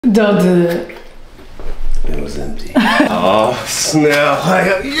Don't do it. It was empty. Oh,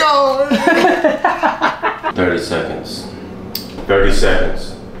 snap. Yo! 30 seconds. 30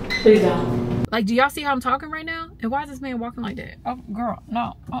 seconds. Please don't. Like, do y'all see how I'm talking right now? And why is this man walking like that? Oh, girl,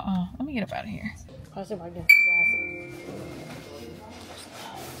 no. Let me get up out of here. I'll see if I can get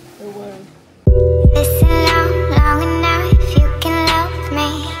some glasses. Listen long enough, you can love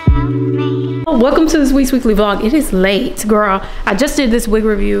me. Welcome to this week's weekly vlog. It is late, girl. I just did this wig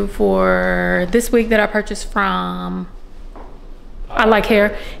review for this wig that I purchased from I Like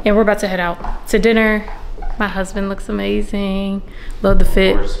Hair, and we're about to head out to dinner. My husband looks amazing. Love the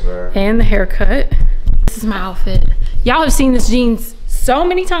fit and the haircut. This is my outfit. Y'all have seen this jeans so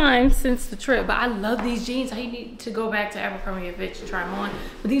many times since the trip, but I love these jeans. I need to go back to Abercrombie & Fitch to try them on.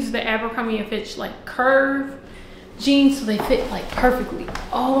 But these are the Abercrombie & Fitch like curve jeans, so they fit like perfectly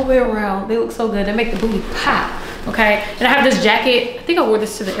all the way around. They look so good. They make the booty pop, okay? And I have this jacket. I think I wore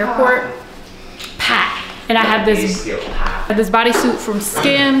this to the airport. Pop. And I have this bodysuit from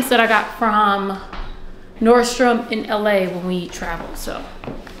Skims that I got from Nordstrom in LA when we traveled. So,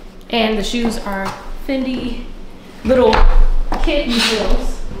 and the shoes are Fendi little kitten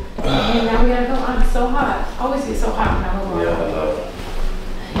heels. And now we gotta go. I'm so hot. I always get so hot when I go on. Yeah, I know.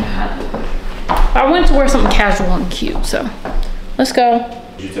 Yeah. I went to wear something casual and cute, so let's go.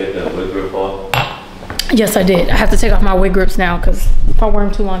 Did you take that wig grip off? Yes, I did. I have to take off my wig grips now because if I wear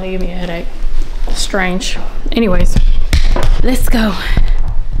them too long, they give me a headache. Strange. Anyways, let's go.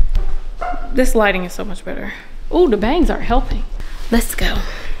 This lighting is so much better. Oh, the bangs aren't helping. Let's go.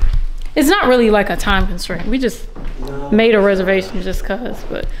 It's not really like a time constraint. We just made a reservation just cause,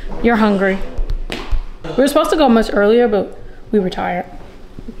 but you're hungry. We were supposed to go much earlier, but we were tired.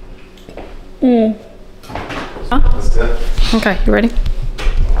 Huh? Okay, you ready?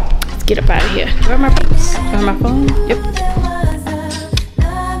 Let's get up out of here. Where are my boots? Where my phone? Yep.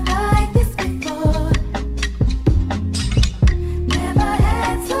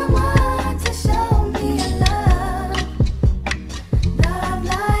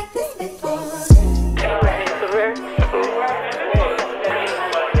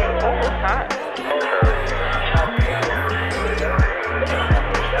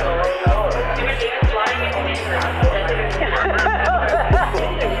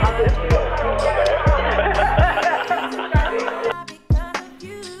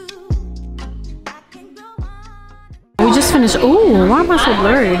 Ooh, why am I so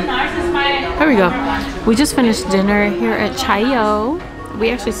blurry? There we go. We just finished dinner here at Chayo.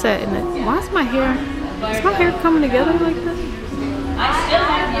 We actually sat in the, why is my hair coming together like that?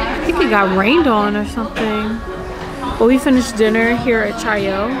 I think it got rained on or something. Well, we finished dinner here at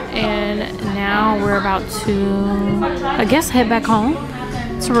Chayo, and now we're about to, I guess, head back home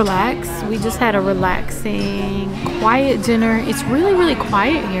to relax. We just had a relaxing, quiet dinner. It's really, really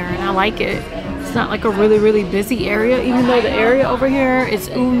quiet here, and I like it. It's not like a really, really busy area, even though the area over here is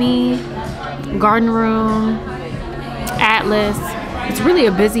Umi, Garden Room, Atlas. It's really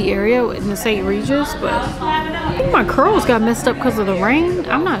a busy area in the St. Regis, but I think my curls got messed up because of the rain.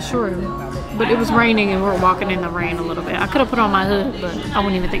 I'm not sure, but it was raining and we're walking in the rain a little bit. I could have put on my hood, but I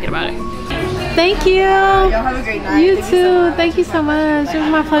wasn't even thinking about it. Thank you. Y'all have a great night. You too. Thank you so much. It was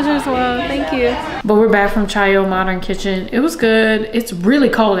my pleasure as well. Thank you. But we're back from Chayo Modern Kitchen. It was good. It's really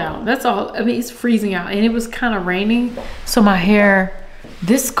cold out. That's all. I mean, it's freezing out, and it was kind of raining. So my hair,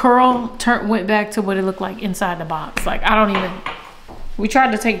 this curl went back to what it looked like inside the box. Like I don't even. We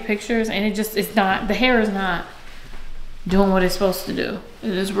tried to take pictures, and it's not. The hair is not doing what it's supposed to do.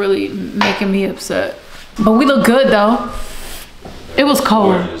 It is really making me upset. But we look good though. It was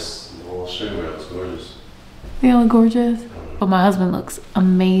cold. Gorgeous. It was gorgeous. They look gorgeous. But my husband looks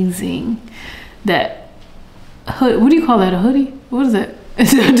amazing. That hood, what do you call that, a hoodie? What is it?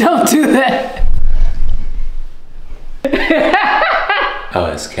 Don't do that. Oh,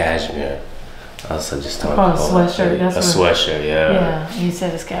 it's cashmere. I was just talking about a sweatshirt. That's a sweatshirt, yeah. Yeah, he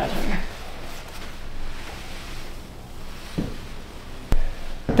said it's cashmere.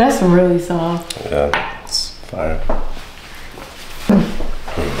 That's really soft. Yeah, it's fire.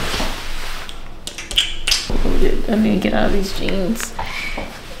 I need to get out of these jeans.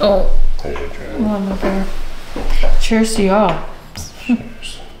 Oh, my pair. Cheers to y'all.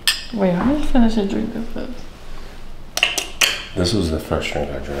 Cheers. Wait, how did I finish a drink of this? This was the first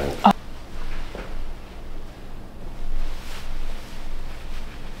drink I drank. Oh.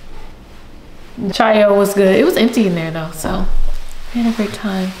 Chayo was good. It was empty in there though, so I had a great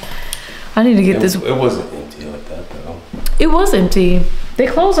time. I need to get this. It wasn't empty like that though. It was empty. They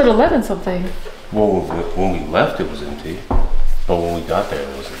closed at 11 something. Well, when we left, it was empty. But when we got there,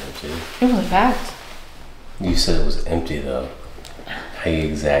 it wasn't empty. It was packed. You said it was empty though. Are you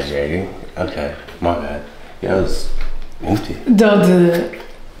exaggerating? Okay, my bad. Yeah, it was empty. Don't do that.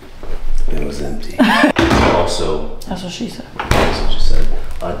 It was empty. Also, That's what she said. that's what you said.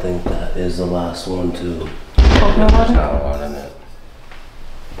 I think that is the last one too. Coconut There's water? not a lot in it.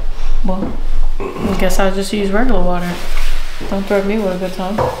 Well, I guess I'll just use regular water. Don't threaten me with a good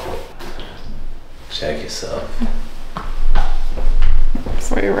time. Check yourself.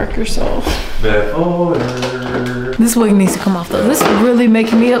 Before you wreck yourself. Before. This wig needs to come off though. This is really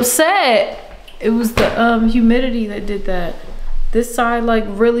making me upset. It was the humidity that did that. This side like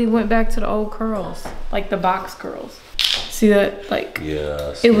really went back to the old curls, like the box curls. See that? Like,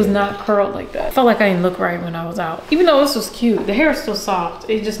 Yeah. it was not curled like that. I felt like I didn't look right when I was out. Even though this was cute, the hair is still soft.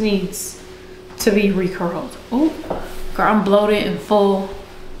 It just needs to be recurled. Oh, girl, I'm bloated and full.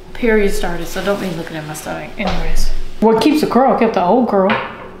 Period started, so don't be looking at my stomach. Anyways, what keeps the curl kept the old curl.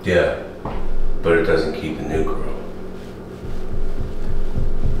 Yeah, but it doesn't keep a new curl.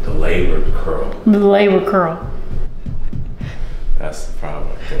 The labored curl. The labor curl. That's the problem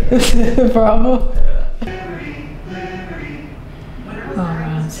right there. The problem. Yeah.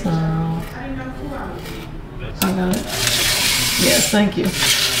 Alright, so I got it. Yes, thank you.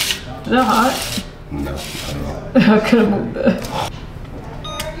 Is that hot? No, I I could have moved that.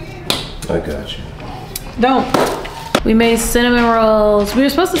 don't. I got you. Don't. We made cinnamon rolls. We were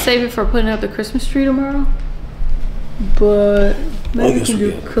supposed to save it for putting up the Christmas tree tomorrow, but maybe we can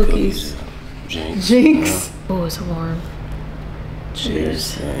do cookies. Jinx. Jinx. Oh, it's warm.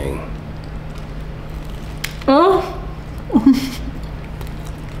 Cheers. Thing. Oh.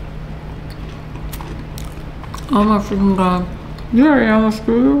 Oh my freaking god. You already almost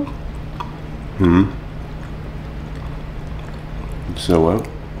screwed. So what?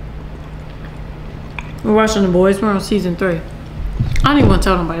 We're watching The Boys. We're on season 3. I don't even want to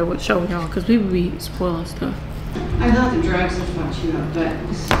tell nobody what show we're on because people be spoiling stuff. I thought the drugs would fuck you up, but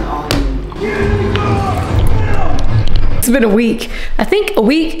this is all you. It's been a week. I think a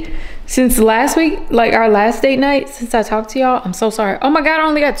week since last week, like our last date night, since I talked to y'all. I'm so sorry. Oh my god, I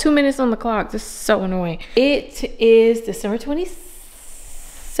only got 2 minutes on the clock. This is so annoying. It is December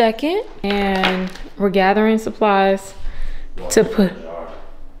 22nd and we're gathering supplies to put.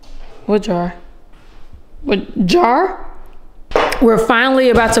 What jar? What jar? We're finally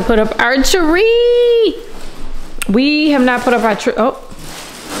about to put up our tree. We have not put up our tree. Oh,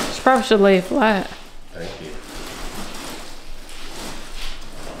 she probably should lay it flat. Thank you.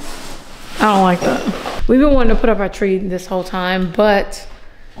 I don't like that. We've been wanting to put up our tree this whole time, but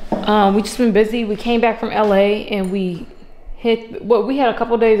we just been busy. We came back from LA and we had a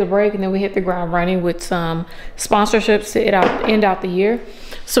couple days of break and then we hit the ground running with some sponsorships to end out the year.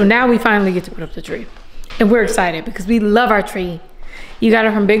 So now we finally get to put up the tree. And we're excited because we love our tree. You got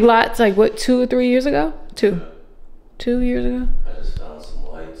it from Big Lots like what, 2 or 3 years ago? 2 years ago? I just found some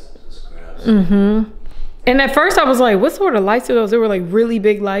lights. Just grabbed some. And at first I was like, what sort of lights are those? They were like really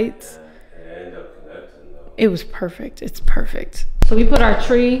big lights. It ended up connecting though. It was perfect. It's perfect. So we put our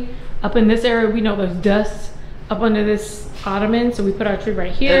tree up in this area. We know there's dust up under this ottoman. So we put our tree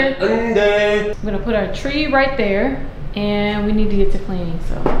right here. I'm gonna put our tree right there. And we need to get to cleaning,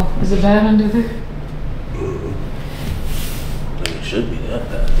 so. Is it bad under there? I think it should be that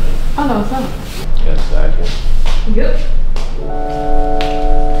bad. Oh no, it's not. Got a vacuum. Yep.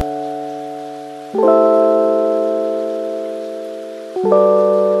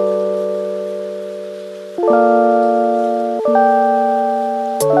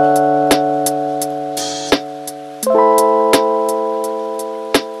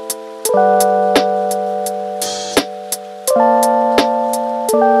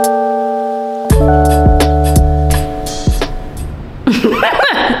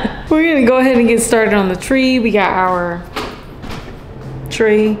 We're gonna go ahead and get started on the tree. We got our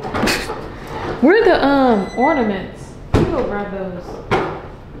tree. Where are the ornaments? Let me go grab those.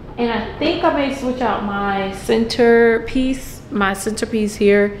 And I think I may switch out my centerpiece. My centerpiece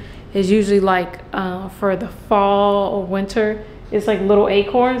here is usually like for the fall or winter. It's like little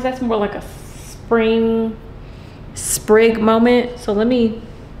acorns. That's more like a spring sprig moment. So we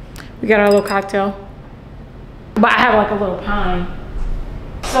got our little cocktail. But I have like a little pine.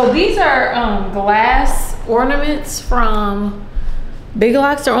 So these are glass ornaments from Big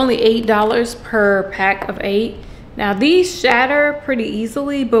Lots. They're only $8 per pack of 8. Now these shatter pretty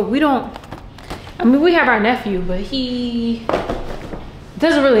easily, but we don't, I mean, we have our nephew, but he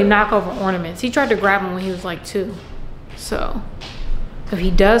doesn't really knock over ornaments. He tried to grab them when he was like 2. So if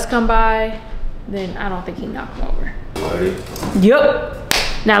he does come by, then I don't think he knocked them over. Ready? Yup.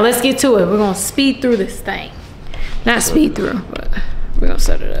 Now let's get to it. We're gonna speed through this thing. Not speed through, but we're gonna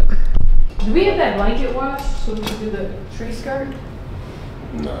set it up. Do we have that blanket wash so we can do the tree skirt?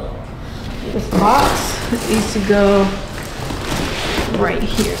 No. This box needs to go right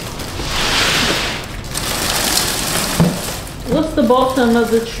here. What's the bottom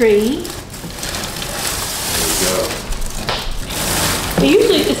of the tree? There It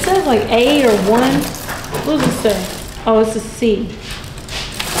usually, it says like A or 1. What does it say? Oh, it's a C. So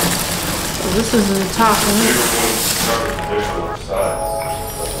this is the top one.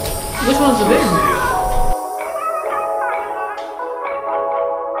 Which one's the bigger one?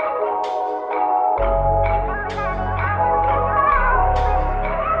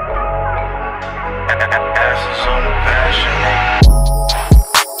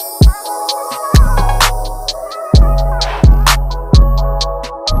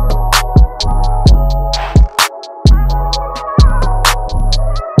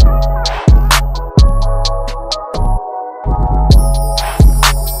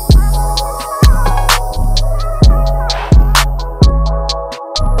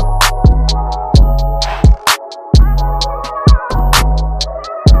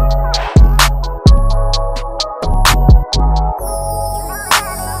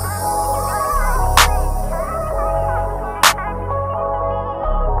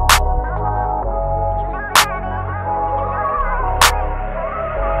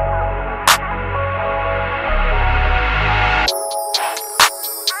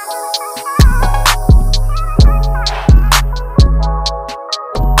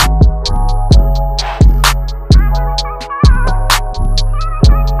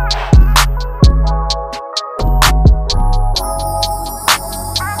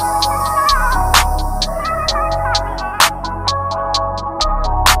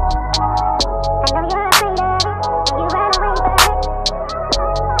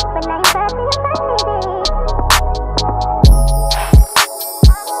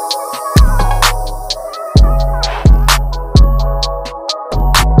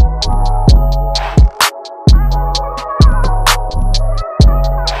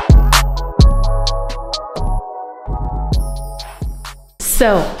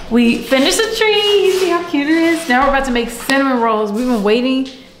 So we finished the tree. You see how cute it is? Now we're about to make cinnamon rolls. We've been waiting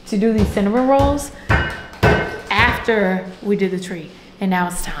to do these cinnamon rolls after we did the tree. And now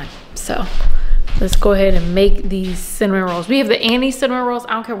it's time. So let's go ahead and make these cinnamon rolls. We have the Annie cinnamon rolls.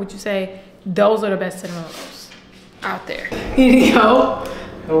 I don't care what you say. Those are the best cinnamon rolls out there. Here you go.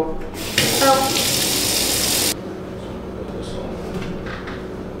 Oh.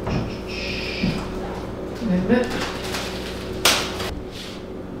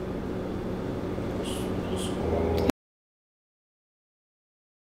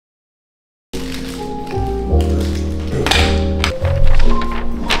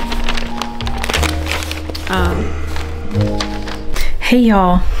 Hey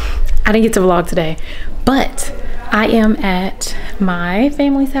y'all, I didn't get to vlog today, but I am at my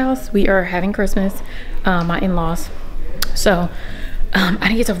family's house. We are having Christmas, my in-laws. So I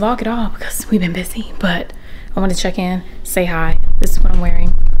didn't get to vlog at all because we've been busy, but I wanted to check in, say hi. This is what I'm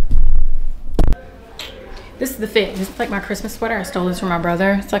wearing. This is the fit. This is like my Christmas sweater. I stole this from my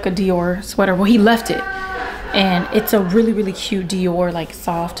brother. It's like a Dior sweater. Well, he left it. And it's a really, really cute Dior, like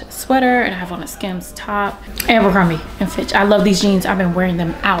soft sweater. And I have on a Skims top. Abercrombie and Fitch. I love these jeans. I've been wearing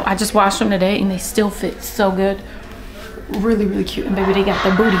them out. I just washed them today and they still fit so good. Really, really cute. And baby, they got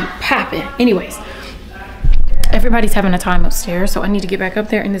the booty popping. Anyways, everybody's having a time upstairs, so I need to get back up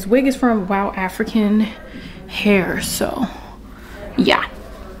there. And this wig is from Wow African Hair. So yeah,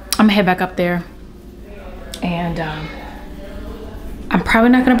 I'm gonna head back up there. And I'm probably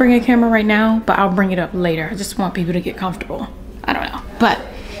not gonna bring a camera right now, but I'll bring it up later. I just want people to get comfortable. I don't know. But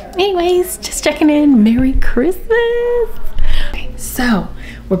anyways, just checking in. Merry Christmas. Okay, so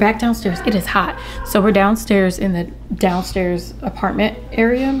we're back downstairs. It is hot. So we're downstairs in the downstairs apartment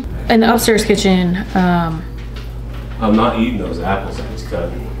area. In the upstairs kitchen. I'm not eating those apples that he's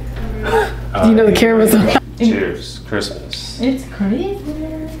cutting. You know the camera's on. Cheers, Christmas. It's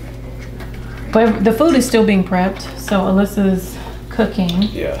Christmas. But the food is still being prepped. So Alyssa's cooking.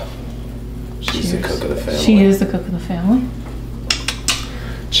 Yeah. She's the cook of the family. She is the cook of the family.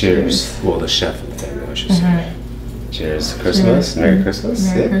 Cheers. Well, the chef of the family, I should say. Cheers. Christmas. Cheers. Merry Christmas.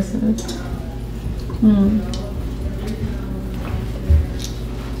 Merry Christmas.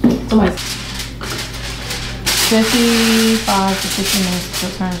 So much. 55 to 60 minutes to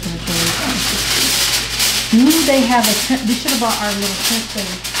turn to the chili. They have a tent. We should have bought our little tent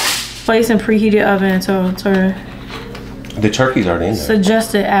thing. Place in preheated oven until turn. The turkey's already in there.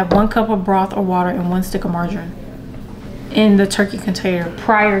 Suggested add 1 cup of broth or water and 1 stick of margarine in the turkey container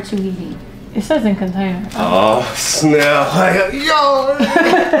prior to heating. It says in container. Oh, snap. Yo!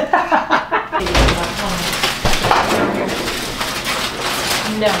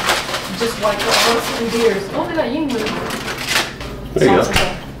 No, just white claws and beers. Oh, they got Yingling. There you go.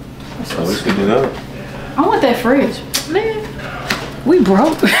 At least we do that. I want that fridge. Man, we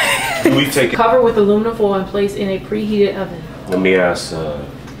broke. We take it. Cover with aluminum foil and place in a preheated oven. Let me ask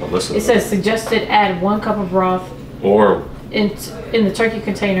Melissa. It says suggested add 1 cup of broth Or in the turkey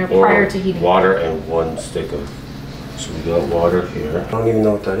container prior to heating. Water and 1 stick of. So we got water here. I don't even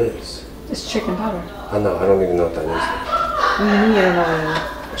know what that is. It's chicken powder. I know. I don't even know what that is. You don't know what it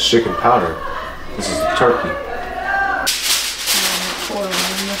is. It's chicken powder. This is the turkey.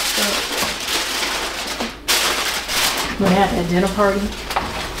 We had a dinner party,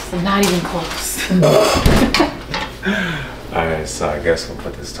 so not even close. Alright, so I guess we'll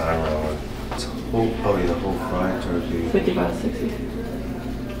put this timer on. It's a whole, probably the whole fried turkey. 55, 60.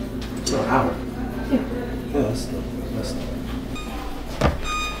 No, an hour. Yeah. Yeah, that's not.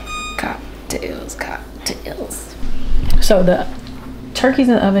 Cocktails. So the turkey's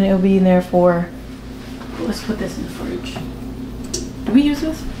in the oven. It'll be in there for. Let's put this in the fridge. Did we use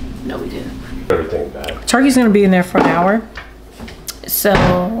this? No, we didn't. Everything back. Turkey's gonna be in there for an hour. So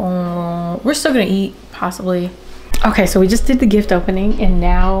we're still gonna eat, possibly. Okay, so we just did the gift opening and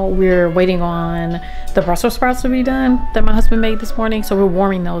now we're waiting on the Brussels sprouts to be done that my husband made this morning. So we're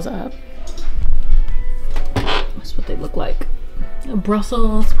warming those up. That's what they look like.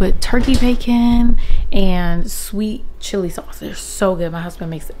 Brussels with turkey bacon and sweet chili sauce. They're so good. My husband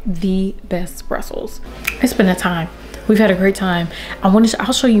makes the best Brussels. It's been a time. We've had a great time.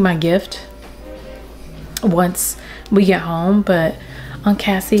 I'll show you my gift once we get home, but Aunt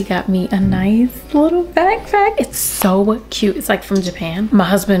Cassie got me a nice little backpack. It's so cute. It's like from Japan. My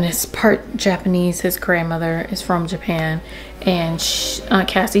husband is part Japanese. His grandmother is from Japan, and Aunt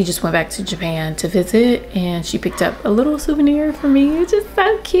Cassie just went back to Japan to visit, and she picked up a little souvenir for me, which is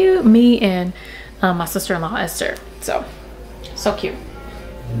so cute. Me and my sister-in-law Esther. So cute.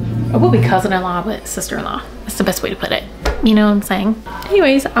 It will be cousin-in-law, but sister-in-law. That's the best way to put it. You know what I'm saying?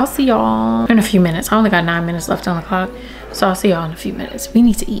 Anyways, I'll see y'all in a few minutes. I only got 9 minutes left on the clock, so I'll see y'all in a few minutes. We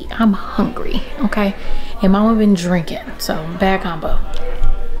need to eat. I'm hungry, okay? And Mama been drinking, so bad combo.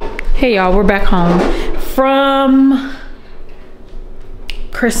 Hey y'all, we're back home from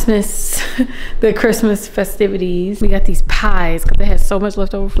Christmas, the Christmas festivities. We got these pies because they had so much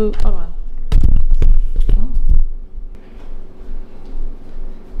leftover food. Hold on.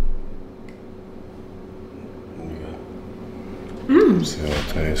 See how it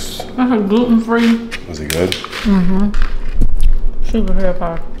tastes. That's a gluten-free. Is it good? Super hair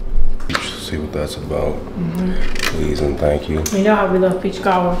pie. See what that's about. Please and thank you. You know how we love peach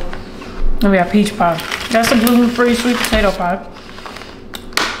cobbler. And we got peach pie. That's a gluten-free sweet potato pie.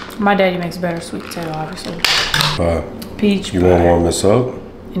 My daddy makes better sweet potato, obviously. Peach You pie. want to warm this up?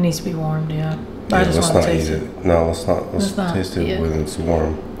 It needs to be warmed, yeah. Yeah, I just let's want not to taste eat it. No, let's not. Let's not, taste it yeah. when it's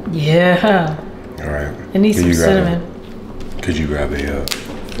warm. Yeah. All right. It needs some cinnamon. Could you grab a?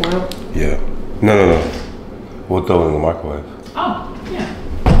 Foil? Yeah. No. We'll throw it in the microwave. Oh, yeah.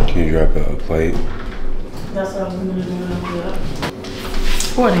 Can you grab a plate? That's what I'm gonna do when I do that.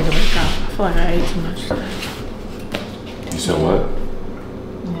 Oh, I need to wake up. I feel like I ate too much today. You said what?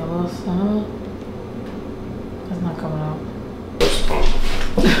 Yeah, well, that's not coming out.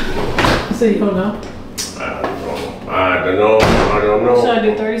 So you don't know? I don't know. Should I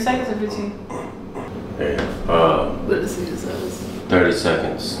do 30 seconds or 15? Hey, Let's see what it says. 30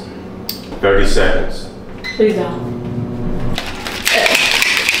 seconds. 30 seconds. Please don't.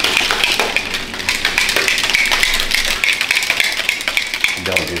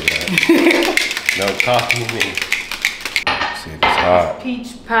 Don't do that. Don't copy me. See if it's hot.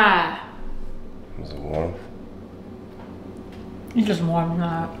 Peach pie. Is it warm? It's just warm,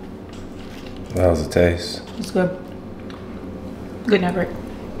 not. How's it taste? It's good. Good night, Rick.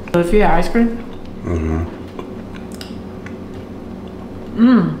 If you had ice cream?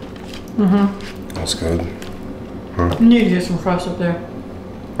 That's good. You need to get some crust up there.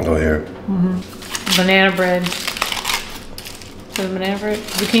 Go here. Banana bread. Is it banana bread?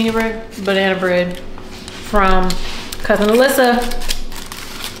 Zucchini bread? Banana bread from cousin Alyssa.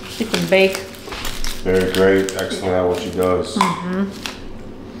 She can bake. Very great. Excellent at what she does.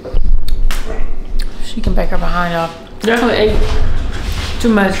 She can bake her behind up. Definitely ate too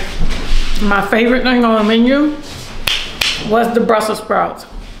much. My favorite thing on the menu was the Brussels sprouts.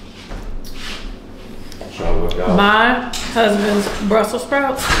 My husband's Brussels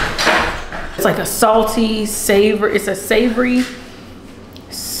sprouts. It's like a salty, savory. It's a savory,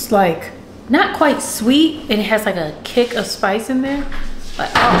 it's like not quite sweet. It has like a kick of spice in there.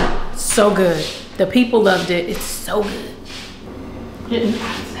 Like, oh, so good. The people loved it. It's so good. It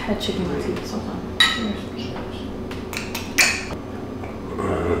had chicken with it sometimes.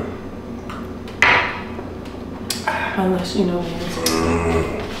 Unless you know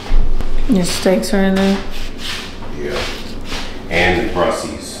your steaks are in there. Yeah. And the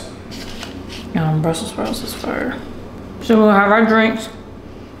Brussels. Brussels sprouts is fire. So we'll have our drinks.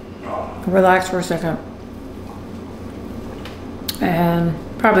 Relax for a second. And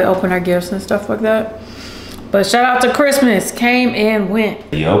probably open our gifts and stuff like that. But shout out to Christmas. Came and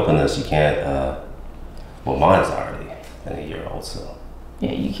went. You open this, you can't, well, mine's already in a year old, so.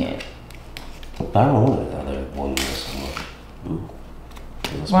 Yeah, you can't. But I don't want another one this one. Ooh.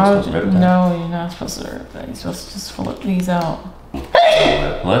 Why would you? No, you're not supposed to rip that. You're supposed to just flip these out.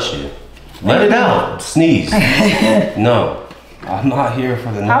 Bless you. Let it out. Sneeze. No. I'm not here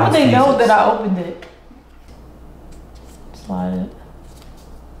for the How would they know that I opened it? Slide it.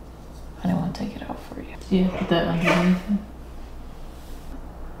 I didn't want to take it out for you. Yeah, put that underneath.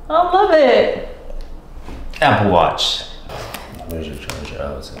 I love it. Apple Watch. Where's your charger?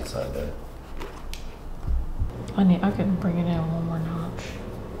 Oh, it's inside there. I can bring it in one more notch.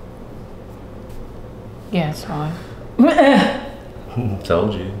 Yeah, it's fine.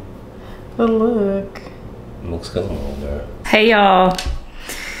 Told you. But look. Looks good over there. Hey y'all.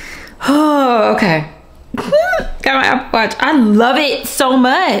 Oh, okay. Got my Apple Watch. I love it so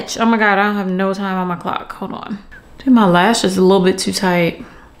much. Oh my God, I don't have no time on my clock. Hold on. Dude, my lash is a little bit too tight.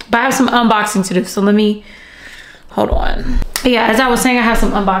 But I have some unboxing to do, so let me, hold on. Yeah, as I was saying, I have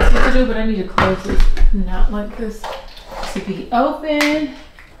some unboxing to do, but I need to close this, not like this, to be open.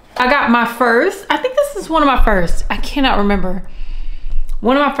 I got my first, I think this is one of my first, I cannot remember.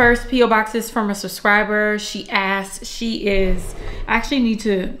 One of my first P.O. boxes from a subscriber. She asked, I actually need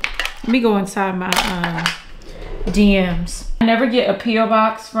to, let me go inside my DMs. I never get a P.O.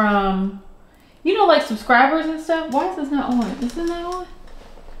 box from, you know, like subscribers and stuff. Why is this not on? Isn't that on?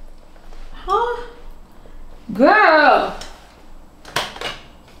 Huh? Girl.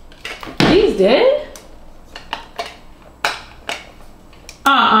 These dead?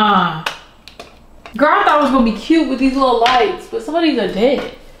 Girl, I thought it was gonna be cute with these little lights, but some of these are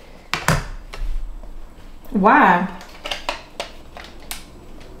dead. Why?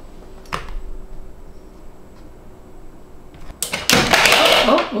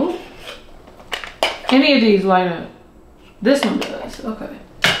 Oh. Any of these light up? This one does, okay.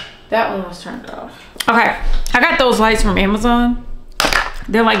 That one was turned off. Okay, I got those lights from Amazon.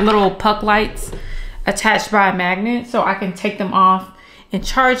 They're like little puck lights attached by a magnet, so I can take them off and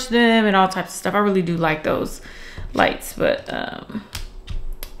charge them and all types of stuff. I really do like those lights, but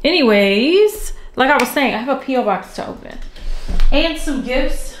anyways, like I was saying, I have a P.O. box to open and some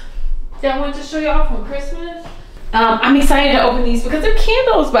gifts that I wanted to show y'all from Christmas. I'm excited to open these because they're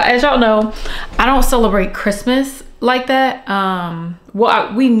candles, but as y'all know, I don't celebrate Christmas like that.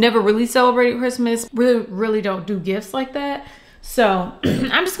 We never really celebrated Christmas. Really don't do gifts like that. So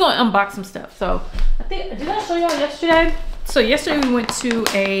I'm just gonna unbox some stuff. So I think, did I show y'all yesterday? So yesterday we went to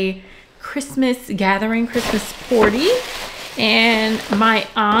a Christmas gathering, Christmas party, and my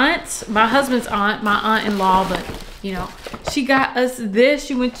aunt, my husband's aunt, my aunt-in-law, but you know, she got us this.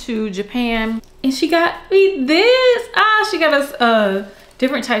 She went to Japan and she got me this. She got us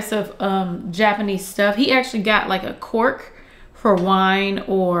different types of Japanese stuff. He actually got like a cork for wine,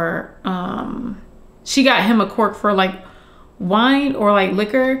 or she got him a cork for like wine or like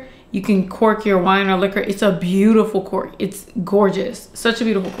liquor. You can cork your wine or liquor. It's a beautiful cork. It's gorgeous. Such a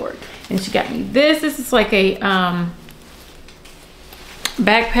beautiful cork. And she got me this. This is like a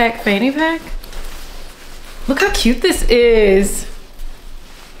backpack fanny pack. Look how cute this is.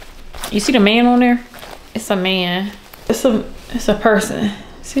 You see the man on there? It's a man. It's a person.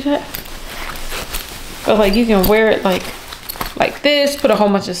 See that? But like you can wear it like this, put a whole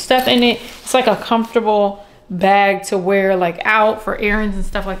bunch of stuff in it. It's like a comfortable bag to wear like out for errands and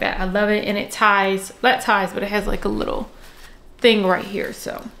stuff like that. I love it. And it ties, not ties, but it has like a little thing right here.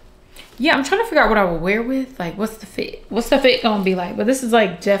 So yeah, I'm trying to figure out what I would wear with, like what's the fit gonna be like. But this is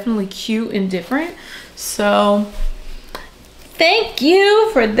like definitely cute and different. So thank you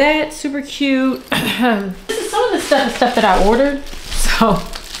for that. Super cute. This is some of the stuff that I ordered. So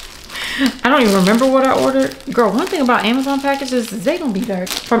I don't even remember what I ordered. Girl, one thing about Amazon packages is they gonna be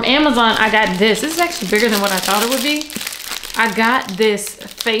dirty. From Amazon, I got this. This is actually bigger than what I thought it would be. I got this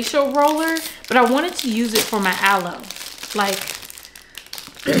facial roller, but I wanted to use it for my aloe. Like,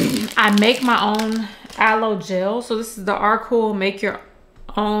 I make my own aloe gel. So this is the Arcool Make Your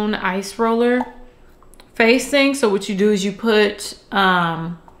Own Ice Roller face thing. So what you do is you put,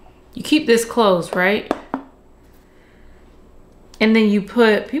 you keep this closed, right? And then you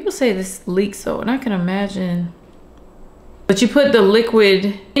put, people say this leaks though, and I can imagine. But you put the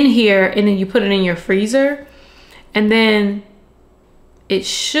liquid in here and then you put it in your freezer. And then it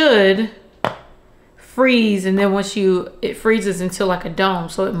should freeze, and then once it freezes into like a dome,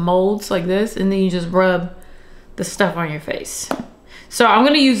 so it molds like this, and then you just rub the stuff on your face. So I'm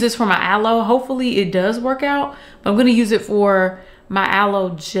gonna use this for my aloe. Hopefully it does work out, but I'm gonna use it for my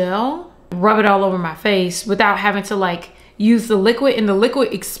aloe gel. Rub it all over my face without having to like use the liquid, and the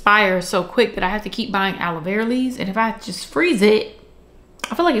liquid expires so quick that I have to keep buying aloe vera leaves, and if I just freeze it,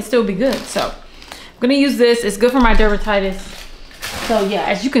 I feel like it'd still be good. So I'm gonna use this. It's good for my dermatitis. So yeah,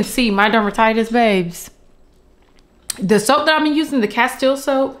 as you can see, my dermatitis, babes. The soap that I've been using, the Castile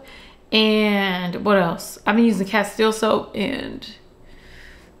soap, and what else? I've been using Castile soap and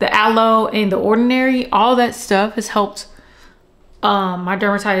the aloe and the ordinary. All that stuff has helped my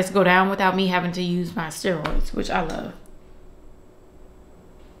dermatitis go down without me having to use my steroids, which I love.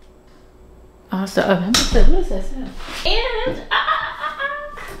 What's the oven? What is that sound? And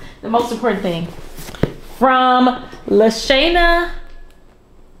the most important thing from Lashana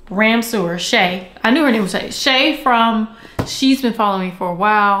Ramsewer, Shay. I knew her name was Shay. Shay from, she's been following me for a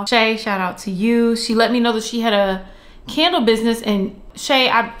while. Shay, shout out to you. She let me know that she had a candle business, and Shay,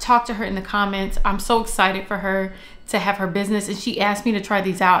 I talked to her in the comments. I'm so excited for her to have her business, and she asked me to try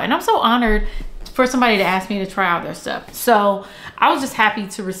these out, and I'm so honored for somebody to ask me to try out their stuff. So I was just happy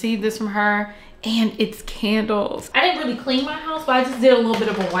to receive this from her, and it's candles. I didn't really clean my house, but I just did a little bit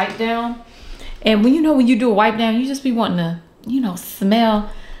of a wipe down. And when you do a wipe down, you just be wanting to, you know,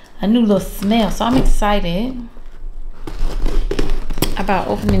 smell a new little smell. So I'm excited about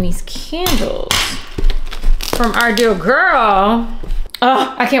opening these candles from our dear girl.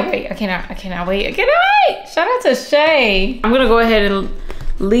 Oh, I can't wait. I cannot wait. Shout out to Shay. I'm gonna go ahead and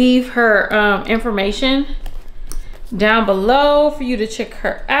leave her information down below for you to check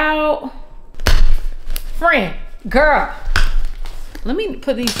her out. Friend, girl, let me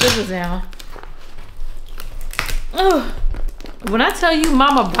put these scissors down. Oh, when I tell you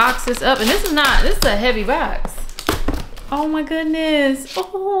mama boxed this up, and this is a heavy box. Oh my goodness.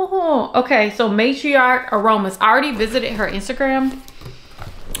 Oh, okay, so Matriarch Aromas. I already visited her Instagram.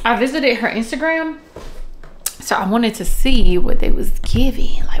 So I wanted to see what they was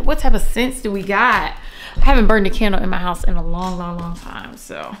giving. Like, what type of scents do we got? I haven't burned a candle in my house in a long time,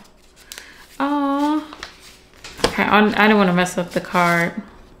 so. Oh. Okay, I didn't want to mess up the card.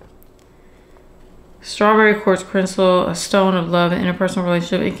 Strawberry quartz crystal, a stone of love and interpersonal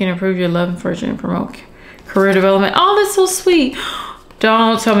relationship. It can improve your love and friendship and promote career development. Oh, that's so sweet.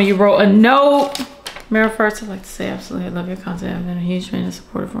 Don't tell me you wrote a note. Mara, first, I'd like to say absolutely I love your content. I've been a huge fan and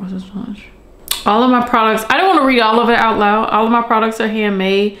supporter for this launch. All of my products, I don't want to read all of it out loud. All of my products are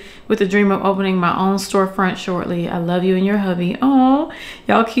handmade with the dream of opening my own storefront shortly. I love you and your hubby. Oh,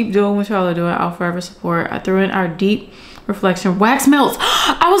 y'all keep doing what y'all are doing. I'll forever support. I threw in our deep reflection wax melts.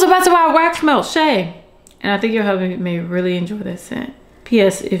 I was about to buy wax melts, Shay. And I think your hubby may really enjoy that scent.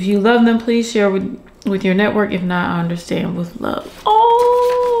 P.S. If you love them, please share with your network. If not, I understand with love.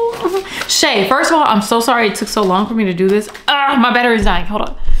 Oh, Shay, first of all, I'm so sorry it took so long for me to do this. My battery's dying. Hold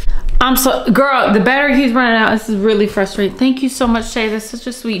on. Girl, the battery keeps running out. This is really frustrating. Thank you so much, Shay. That's such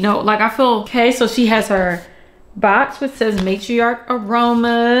a sweet note. Like, I feel, okay, so she has her box which says Matriarch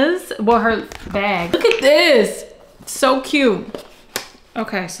Aromas. Well, her bag. Look at this. So cute.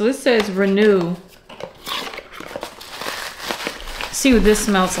 Okay, so this says Renew. See what this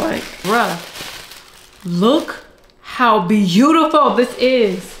smells like. Bruh. Look how beautiful this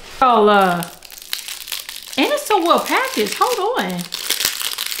is. Oh, and it's so well packaged. Hold on.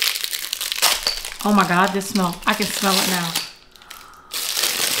 Oh my God, this smells. I can smell it now.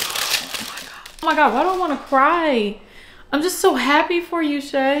 Oh my God, why do I want to cry? I'm just so happy for you,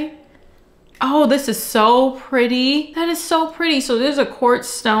 Shay. Oh, this is so pretty. That is so pretty. So there's a quartz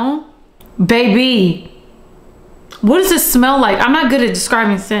stone. Baby, what does this smell like? I'm not good at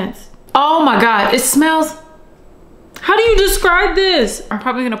describing scents. Oh my God, it smells. How do you describe this? I'm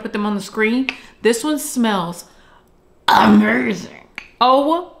probably gonna put them on the screen. This one smells amazing.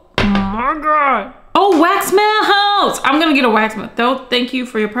 Oh my God. Oh, wax melt house. I'm gonna get a wax melt though. Thank you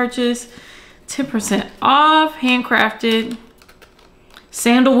for your purchase. 10% off, handcrafted.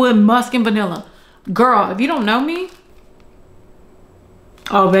 Sandalwood, musk, and vanilla. Girl, if you don't know me,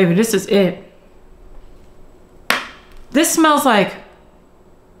 oh baby, this is it. This smells like,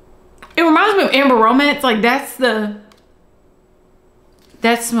 it reminds me of Amber Romance. Like that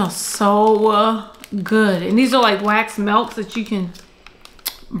smells so good. And these are like wax melts that you can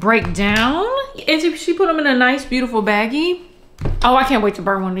break down. And she put them in a nice, beautiful baggie. Oh, I can't wait to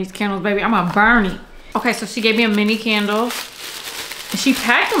burn one of these candles, baby. I'm gonna burn it. Okay, so she gave me a mini candle. And she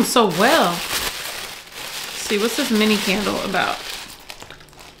packed them so well. Let's see, what's this mini candle about?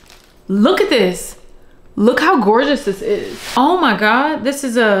 Look at this. Look how gorgeous this is. Oh my God, this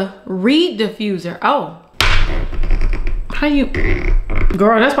is a reed diffuser. Oh, how you,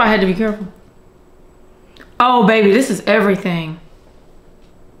 girl, that's why I had to be careful. Oh baby, this is everything.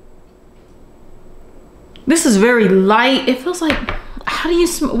 This is very light. It feels like, how do you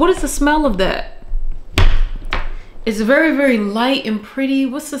smell? What is the smell of that? It's very, very light and pretty.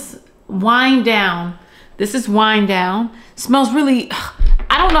 What's this? Wind down. This is wind down. Smells really,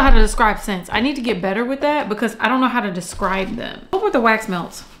 I don't know how to describe scents. I need to get better with that because I don't know how to describe them. What were the wax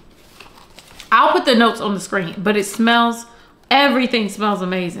melts? I'll put the notes on the screen, but it smells, everything smells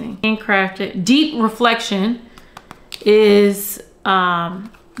amazing. Handcrafted. Deep Reflection is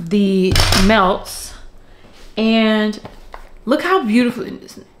the melts. And look how beautiful it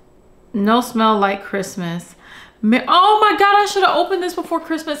is. No Smell Like Christmas. Oh my God, I should have opened this before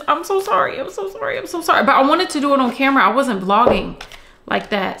Christmas. I'm so sorry. I'm so sorry. I'm so sorry. But I wanted to do it on camera. I wasn't vlogging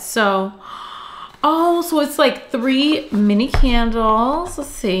like that. So, oh, so it's like 3 mini candles. Let's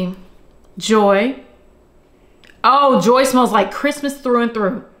see. Joy. Oh, Joy smells like Christmas through and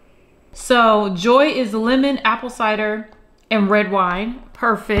through. So Joy is lemon, apple cider, and red wine.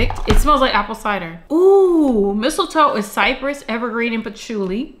 Perfect. It smells like apple cider. Ooh, mistletoe is cypress, evergreen, and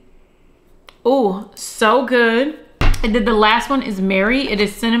patchouli. Ooh, so good. And then the last one is Merry. It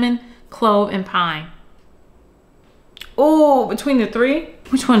is cinnamon, clove, and pine. Ooh, between the 3,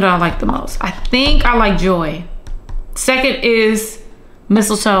 which one do I like the most? I think I like Joy. Second is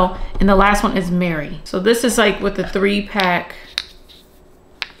mistletoe, and the last one is Merry. So this is like what the 3-pack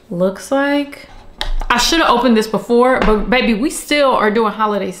looks like. I should have opened this before, but baby, we still are doing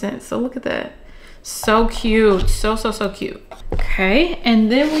holiday scents. So look at that. So cute. So, so, so cute. Okay, and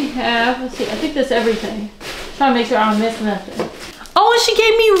then we have, let's see, I think that's everything. Trying to make sure I don't miss nothing. Oh, and she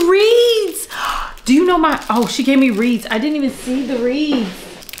gave me reeds. Do you know my, oh, she gave me reeds. I didn't even see the reeds.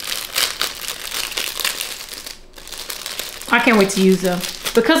 I can't wait to use them.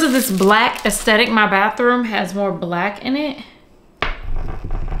 Because of this black aesthetic, my bathroom has more black in it.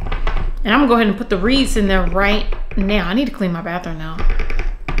 And I'm gonna go ahead and put the reeds in there right now. I need to clean my bathroom now.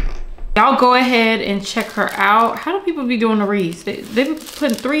 Y'all go ahead and check her out. How do people be doing the reeds? They be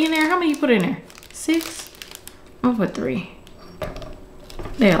putting 3 in there? How many you put in there? 6? I'm gonna put 3.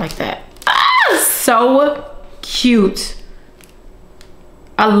 There, like that. Ah, so cute.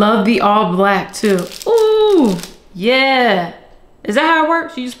 I love the all black too. Ooh, yeah. Is that how it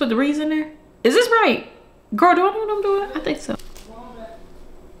works? You just put the reeds in there? Is this right? Girl, do I know what I'm doing? I think so.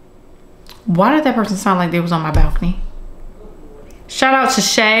 Why did that person sound like they was on my balcony? Shout out to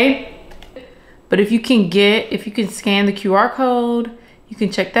Shay. But if you can scan the QR code, you can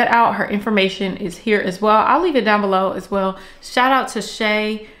check that out. Her information is here as well. I'll leave it down below as well. Shout out to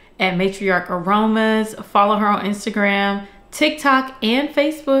Shay at Matriarch Aromas. Follow her on Instagram, TikTok, and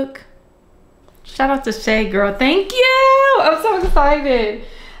Facebook. Shout out to Shay, girl. Thank you. I'm so excited.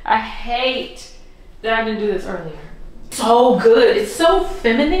 I hate that I didn't do this earlier. So good. It's so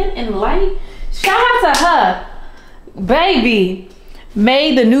feminine and light. Shout out to her. Baby.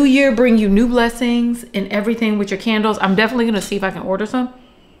 May the new year bring you new blessings and everything with your candles. I'm definitely gonna see if I can order some.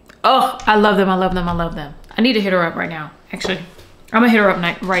 Oh, I love them, I love them, I love them. I need to hit her up right now. Actually, I'm gonna hit her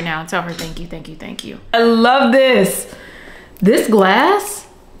up right now and tell her thank you, thank you, thank you. I love this. This glass,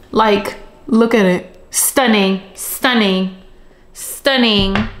 like, look at it. Stunning, stunning,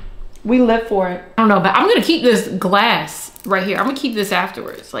 stunning. We live for it. I don't know, but I'm gonna keep this glass right here. I'm gonna keep this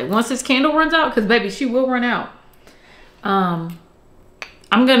afterwards. Like once this candle runs out, because baby, she will run out.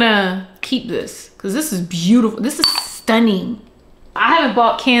 I'm gonna keep this because this is beautiful. This is stunning. I haven't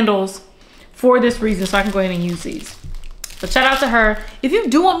bought candles for this reason, so I can go ahead and use these. But shout out to her. If you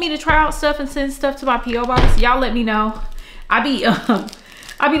do want me to try out stuff and send stuff to my P.O. box, y'all let me know. I be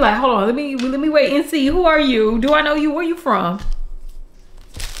like, hold on, let me wait and see. Who are you? Do I know you? Where you from?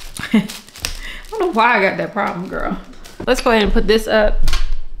 I don't know why I got that problem, girl. Let's go ahead and put this up,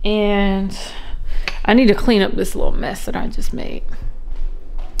 and I need to clean up this little mess that I just made.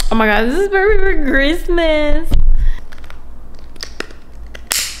 Oh my God, this is very for Christmas.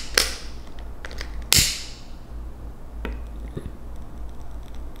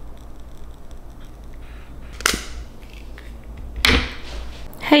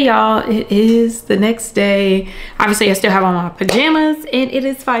 Hey y'all, it is the next day. Obviously I still have on my pajamas and it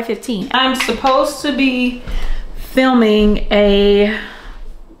is 5:15. I'm supposed to be filming a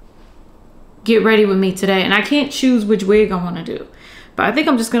get ready with me today, and I can't choose which wig I want to do. But I think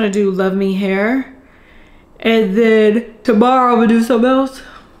I'm just gonna do Love Me hair, and then tomorrow I'm gonna do something else.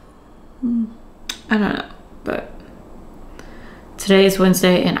 I don't know, but today is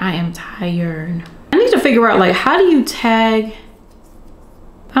Wednesday and I am tired. I need to figure out, like, how do you tag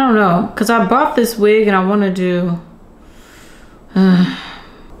I don't know, because I bought this wig and I want to do...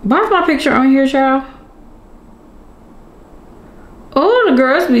 why's my picture on here, child? Oh, the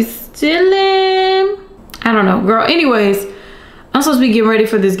girls be stealing. I don't know, girl. Anyways, I'm supposed to be getting ready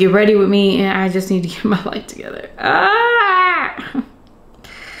for this Get Ready With Me, and I just need to get my life together. Ah!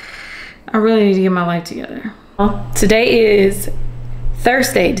 I really need to get my life together. Today is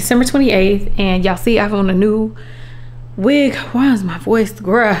Thursday, December 28th, and y'all see I have on a new wig. Why is my voice,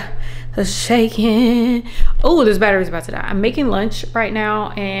 bruh, shaking? Oh, this battery's about to die. I'm making lunch right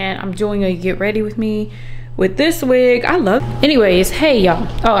now, and I'm doing a Get Ready With Me with this wig. I love it. Anyways, hey y'all.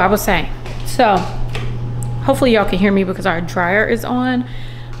 Oh, I was saying, so hopefully y'all can hear me because our dryer is on,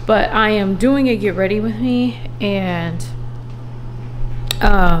 but I am doing a Get Ready With Me, and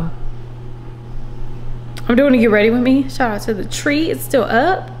I'm doing a Get Ready With Me. Shout out to the tree. It's still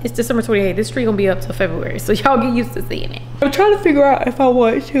up. It's December 28th. This tree gonna be up till February, so y'all get used to seeing it. I'm trying to figure out if I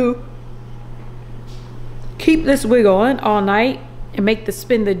want to keep this wig on all night and make the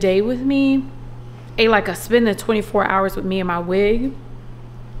spend the day with me like a spend the 24 hours with me and my wig,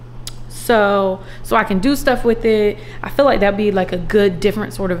 so I can do stuff with it. I feel like that'd be like a good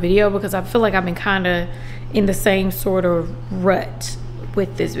different sort of video, because I feel like I've been kind of in the same sort of rut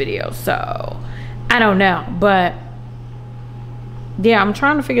with this video, so I don't know. But yeah, I'm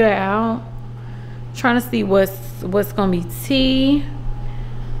trying to figure that out, trying to see what's gonna be tea.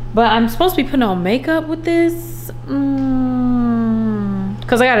 But I'm supposed to be putting on makeup with this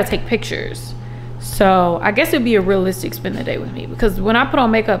because I gotta take pictures. So I guess it'd be a realistic spend the day with me, because when I put on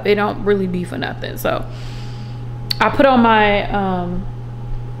makeup, it don't really be for nothing. So I put on my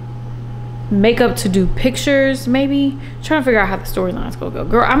makeup to do pictures, maybe. I'm trying to figure out how the storyline's gonna go.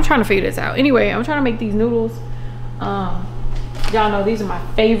 Girl, I'm trying to figure this out. Anyway, I'm trying to make these noodles. Y'all know these are my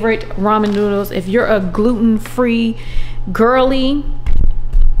favorite ramen noodles. If you're a gluten-free girly,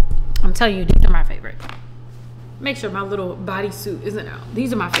 I'm telling you, these are my favorite. Make sure my little bodysuit isn't out.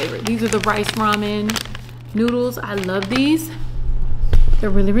 These are my favorite. These are the rice ramen noodles. I love these.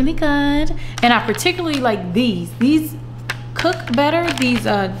 They're really, really good. And I particularly like these. These cook better. These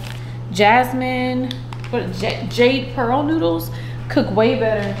jasmine, jade pearl noodles cook way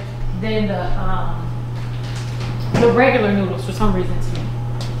better than the regular noodles for some reason to me.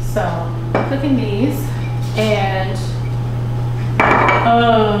 So I'm cooking these and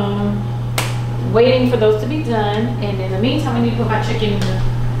waiting for those to be done. And in the meantime, I need to put my chicken in the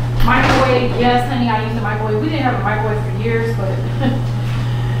microwave. Yes, honey, I use the microwave. We didn't have a microwave for years, but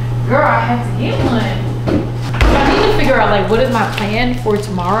girl, I had to get one. So I need to figure out like what is my plan for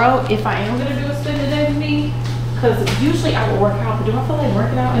tomorrow if I am gonna do a spend the day with me. Because usually I will work out, but do I feel like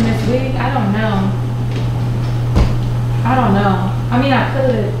working out in this wig? I don't know. I don't know. I mean, I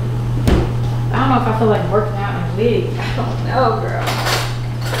could. I don't know if I feel like working out in a wig. I don't know, girl.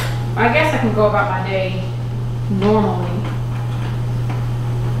 I guess I can go about my day normally.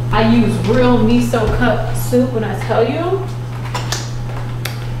 I use real miso cup soup when I tell you.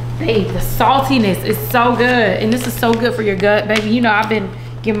 Babe, the saltiness is so good. And this is so good for your gut, baby. You know, I've been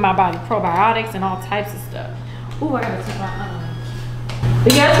giving my body probiotics and all types of stuff. Ooh, I gotta take my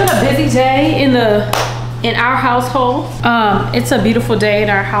But yeah, it's been a busy day in our household. It's a beautiful day in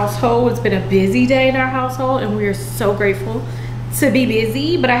our household. It's been a busy day in our household, and we are so grateful to be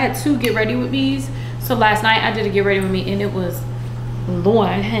busy. But I had 2 Get Ready With Me's. So last night I did a Get Ready With Me, and it was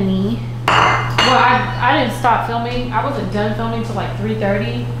Lord, honey. Well, I didn't stop filming. I wasn't done filming till like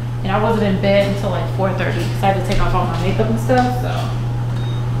 3:30, and I wasn't in bed until like 4:30 because I had to take off all my makeup and stuff. So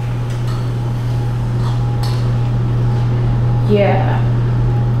yeah,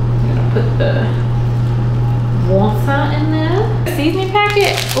 I'm gonna put the water in there. Seasoning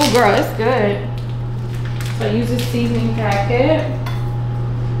packet. Oh girl, it's good. So I use this seasoning packet.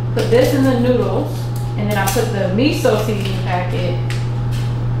 Put this in the noodles, and then I put the miso seasoning packet.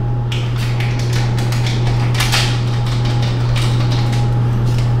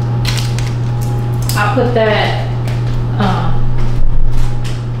 I put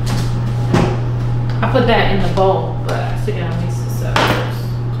that in the bowl, but I still gotta mix this up first.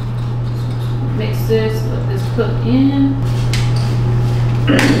 Mix this, let this cook in.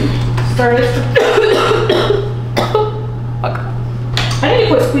 Stir this. I need to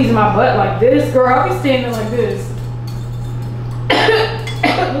quit squeezing my butt like this, girl. I'll be standing like this.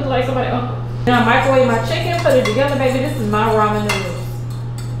 Look like somebody else. Now I microwave my chicken, put it together, baby. This is my ramen noodles.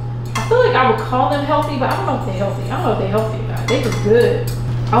 I feel like I would call them healthy, but I don't know if they're healthy. I don't know if they're healthy or not. They just good.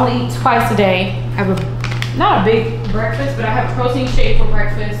 I only eat twice a day. I have not a big breakfast, but I have a protein shake for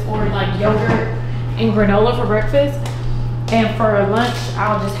breakfast, or like yogurt and granola for breakfast. And for lunch,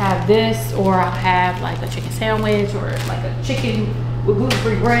 I'll just have this, or I'll have like a chicken sandwich or like a chicken with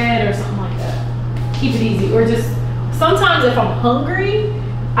gluten-free bread or something like that. Keep it easy. Or just, sometimes if I'm hungry,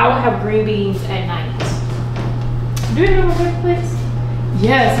 I will have green beans at night. Do you have a big plate?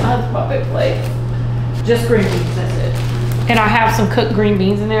 Yes, I have a big plate. Just green beans, that's it. And I have some cooked green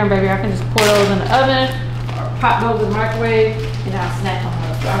beans in there, and baby, I can just pour those in the oven or pop those in the microwave, and I'll snack on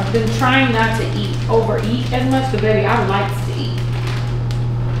those. I've been trying not to overeat as much, but baby, I like to eat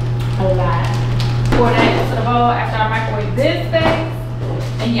a lot. Pour that into the bowl after I microwave this thing.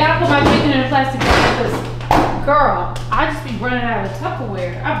 And y'all put my chicken in a plastic bag because, girl, I just be running out of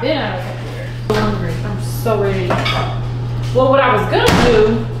Tupperware. I've been out of Tupperware. I'm hungry. I'm so ready to eat. Well, what I was gonna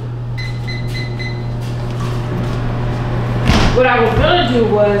do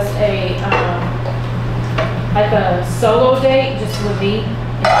was like a solo date just with me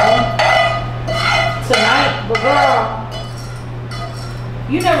tonight. But girl,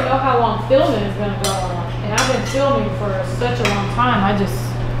 you never know how long filming is gonna go on. And I've been filming for such a long time. I just,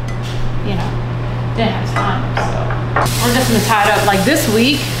 you know, didn't have time. So we're just gonna tie it up. Like this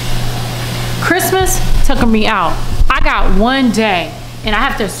week, Christmas took me out. I got one day, and I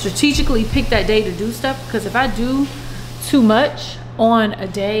have to strategically pick that day to do stuff, because if I do too much on a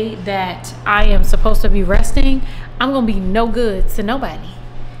day that I am supposed to be resting, I'm gonna be no good to nobody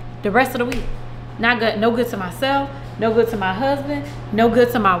the rest of the week. Not good, no good to myself, no good to my husband, no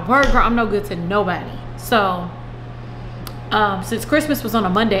good to my work, girl. I'm no good to nobody. So since Christmas was on a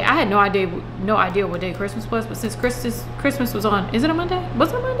Monday, I had no idea what day Christmas was, but since Christmas was on, is it a Monday?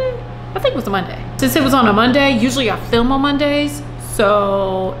 Was it a Monday? I think it was a Monday. Since it was on a Monday, usually I film on Mondays,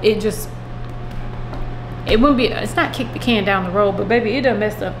 so it wouldn't be, it's not kick the can down the road, but baby, it done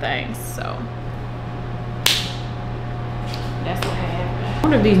messed up things, so that's what happened. I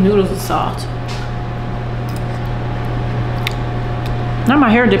wonder if these noodles are soft. Not my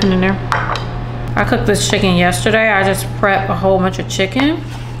hair dipping in there. I cooked this chicken yesterday. I just prepped a whole bunch of chicken.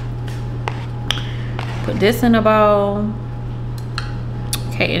 Put this in a bowl.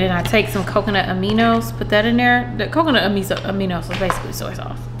 Okay, and then I take some coconut aminos, put that in there. The coconut aminos is basically soy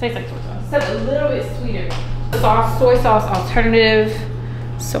sauce. Tastes like soy sauce, except a little bit sweeter. Soy sauce alternative.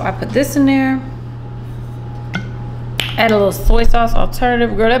 So I put this in there. Add a little soy sauce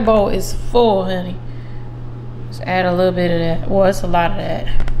alternative. Girl, that bowl is full, honey. Just add a little bit of that. Well, it's a lot of that.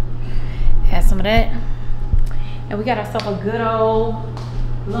 Add some of that. And we got ourselves a good old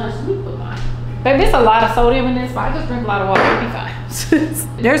lunch. Let me put mine. Baby, it's a lot of sodium in this, but I just drink a lot of water. It'll be fine.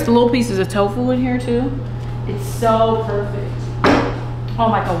 There's the little pieces of tofu in here too. It's so perfect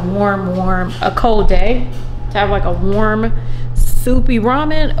on like a a cold day, to have like a warm, soupy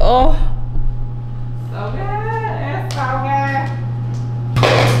ramen. Oh, so good. It's so good.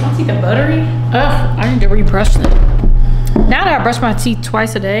 My teeth are buttery. Ugh, I need to rebrush them. Now that I brush my teeth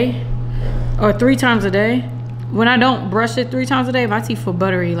twice a day, or 3 times a day, when I don't brush it 3 times a day, my teeth feel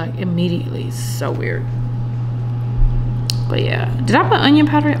buttery like immediately. It's so weird. But yeah, did I put onion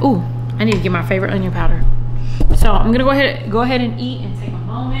powder in? Ooh, I need to get my favorite onion powder. So I'm gonna go ahead and eat and take a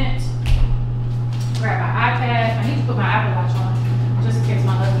moment. Grab my iPad. I need to put my Apple Watch on just in case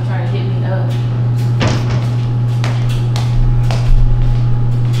my husband tries to hit me up.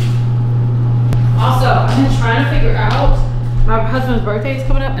 Also, I've been trying to figure out, my husband's birthday is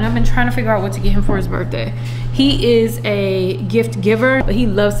coming up, and I've been trying to figure out what to get him for his birthday. He is a gift giver, but he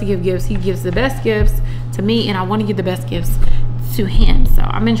loves to give gifts. He gives the best gifts to me, and I want to give the best gifts to him. So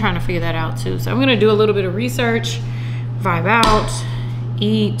I've been trying to figure that out too. So I'm gonna do a little bit of research, vibe out,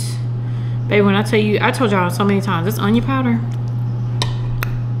 eat. Baby, when I tell you, I told y'all so many times, this onion powder,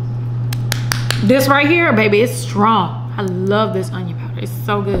 this right here, baby, it's strong. I love this onion powder. It's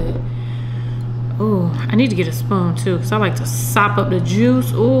so good. Ooh, I need to get a spoon too, because I like to sop up the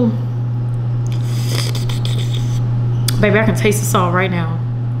juice. Ooh. Baby, I can taste the salt right now.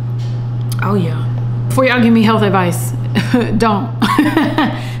 Oh yeah. Before y'all give me health advice, don't.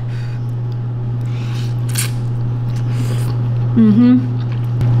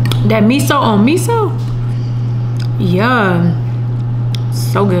 That miso on miso? Yeah.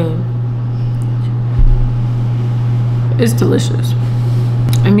 So good. It's delicious.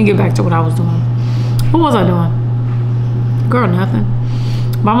 Let me get back to what I was doing. What was I doing? Girl, nothing.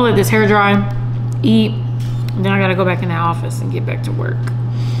 But I'm gonna let this hair dry, eat, and then I gotta go back in the office and get back to work.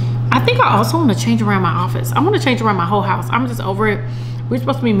 I think I also want to change around my office. I want to change around my whole house. I'm just over it. We're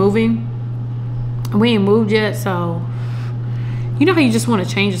supposed to be moving. We ain't moved yet, so you know how you just want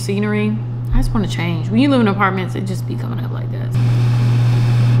to change the scenery? I just want to change. When you live in apartments, it just be coming up like that.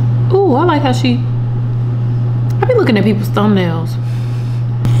 Ooh, I like how I be looking at people's thumbnails.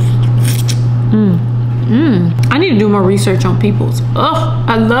 I need to do more research on people's. Ugh,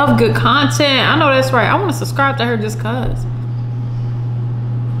 I love good content. I know that's right. I want to subscribe to her just cause.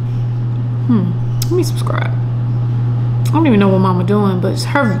 Let me subscribe. I don't even know what mama doing, but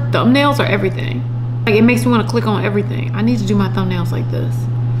her thumbnails are everything. Like, it makes me want to click on everything. I need to do my thumbnails like this.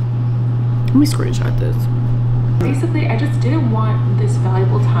 Let me screenshot this. Basically, I just didn't want this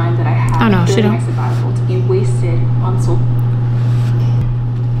valuable time that I had I know, during my sabbatical to be wasted on social.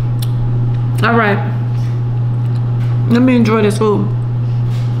 All right. Let me enjoy this food.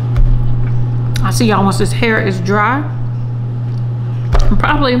 I'll see y'all once this hair is dry. I'm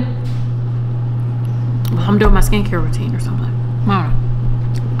probably, well, I'm doing my skincare routine or something. All right.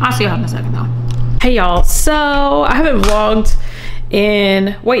 I'll see y'all in a second though. Hey y'all, so I haven't vlogged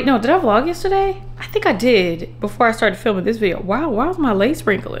in, wait, no, did I vlog yesterday? I think I did before I started filming this video. Wow, why is my lace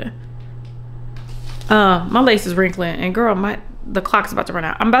wrinkling? My lace is wrinkling, and girl, the clock's about to run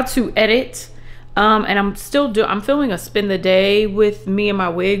out. I'm about to edit, and I'm filming a spin the day with me and my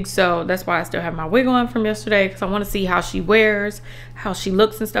wig, so that's why I still have my wig on from yesterday, because I want to see how she wears, how she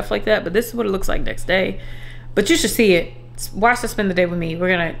looks and stuff like that. But this is what it looks like next day. But you should see it. Watch the spin the day with me.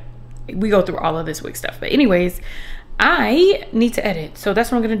 We go through all of this wig stuff. But anyways, I need to edit, so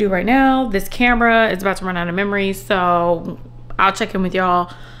that's what I'm gonna do right now. This camera is about to run out of memory, so I'll check in with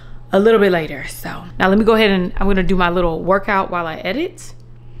y'all a little bit later. So now let me go ahead and I'm gonna do my little workout while I edit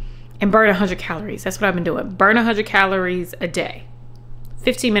and burn 100 calories. That's what I've been doing. Burn 100 calories a day.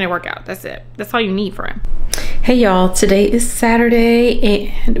 15-minute workout. That's it. That's all you need for him. Hey y'all, today is Saturday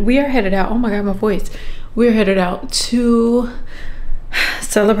and we are headed out. Oh my god, my voice. We're headed out to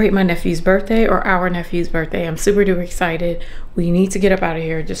celebrate my nephew's birthday, or our nephew's birthday. I'm super duper excited. We need to get up out of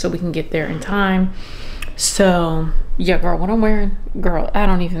here just so we can get there in time. So yeah, girl, what I'm wearing, girl, I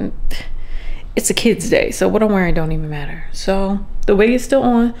don't even, it's a kid's day, so what I'm wearing don't even matter. So the wig is still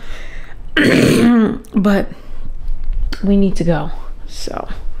on, but we need to go. So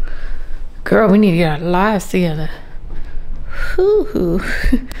girl, we need to get our lives together. Whoo,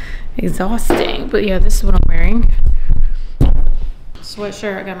 exhausting. But yeah, this is what I'm wearing.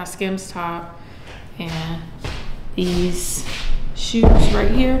 Sweatshirt, I got my Skims top and these shoes right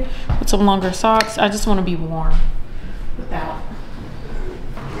here with some longer socks. I just want to be warm without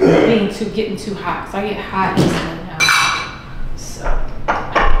getting too hot. So I get hot easily now. So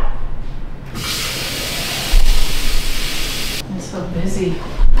it's so busy.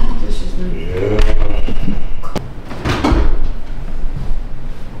 This is really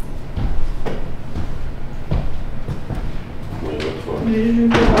Did you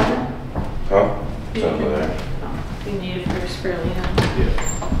drink your water? Huh? Something like that. Oh, you need it for spirulina. Yeah.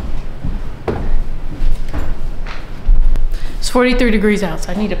 It's 43 degrees out,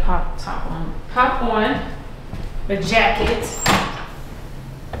 so I need to pop on the jacket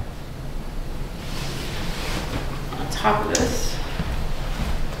on top of this,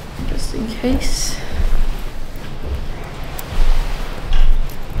 just in case.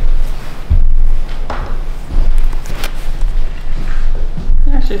 I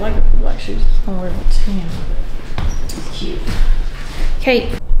actually like the black shoes. I'm wearing a tan. It's cute.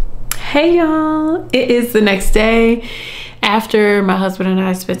 Okay. Hey y'all. It is the next day after my husband and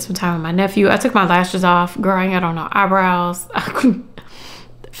I spent some time with my nephew. I took my lashes off. Girl, I ain't got on no eyebrows.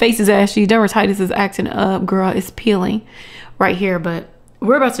 Face is ashy. Dermatitis is acting up. Girl, it's peeling right here. But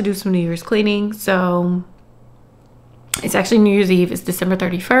we're about to do some New Year's cleaning. So it's actually New Year's Eve. It's December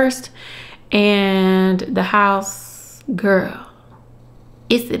 31st. And the house, girl,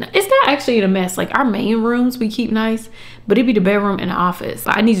 it's not actually in a mess. Like, our main rooms we keep nice, but it'd be the bedroom and the office.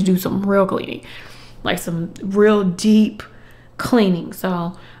 I need to do some real cleaning, like some real deep cleaning. So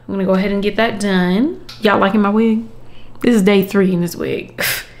I'm gonna go ahead and get that done. Y'all liking my wig? This is day 3 in this wig.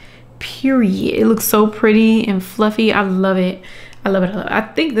 Period. It looks so pretty and fluffy. I love it. I love it. I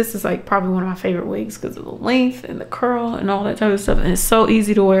think this is like probably one of my favorite wigs because of the length and the curl and all that type of stuff, and it's so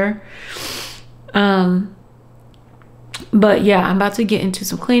easy to wear. But yeah, I'm about to get into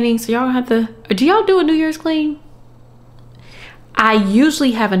some cleaning. So y'all have to, do y'all do a New Year's clean? I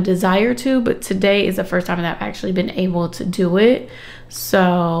usually have a desire to, but today is the first time that I've actually been able to do it.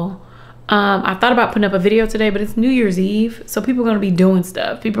 So I thought about putting up a video today, but it's New Year's Eve, so people are going to be doing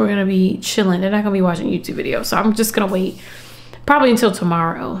stuff. People are going to be chilling. They're not going to be watching YouTube videos. So I'm just going to wait probably until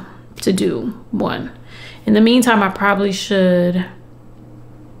tomorrow to do one. In the meantime, I probably should,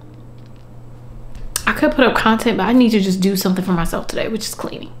 I could put up content, but I need to just do something for myself today, which is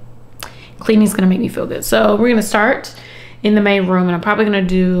cleaning. Cleaning is going to make me feel good. So we're going to start in the main room, and I'm probably going to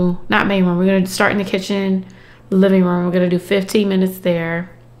do, not main room, we're going to start in the kitchen, living room. We're going to do 15 minutes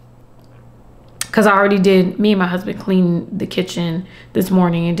there, because I already did, me and my husband cleaned the kitchen this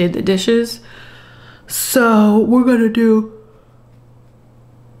morning and did the dishes. So we're going to do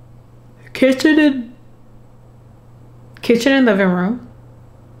kitchen and living room,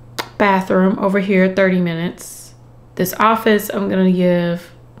 bathroom over here, 30 minutes. This office, I'm gonna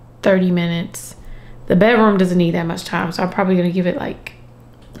give 30 minutes. The bedroom doesn't need that much time, so I'm probably gonna give it like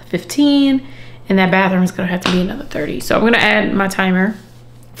 15, and that bathroom is gonna have to be another 30. So I'm gonna add my timer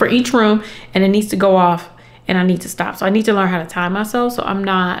for each room, and it needs to go off, and I need to stop. So I need to learn how to time myself so I'm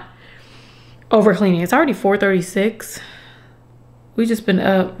not over cleaning. It's already 4:36. We just been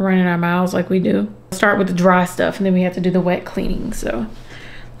up running our mouths like we do. Start with the dry stuff, and then we have to do the wet cleaning. So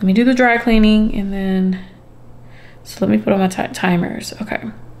let me do the dry cleaning, and then, so let me put on my timers. Okay,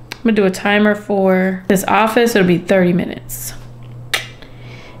 I'm gonna do a timer for this office. It'll be 30 minutes.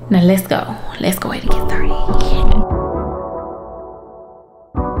 Now let's go. Let's go ahead and get started.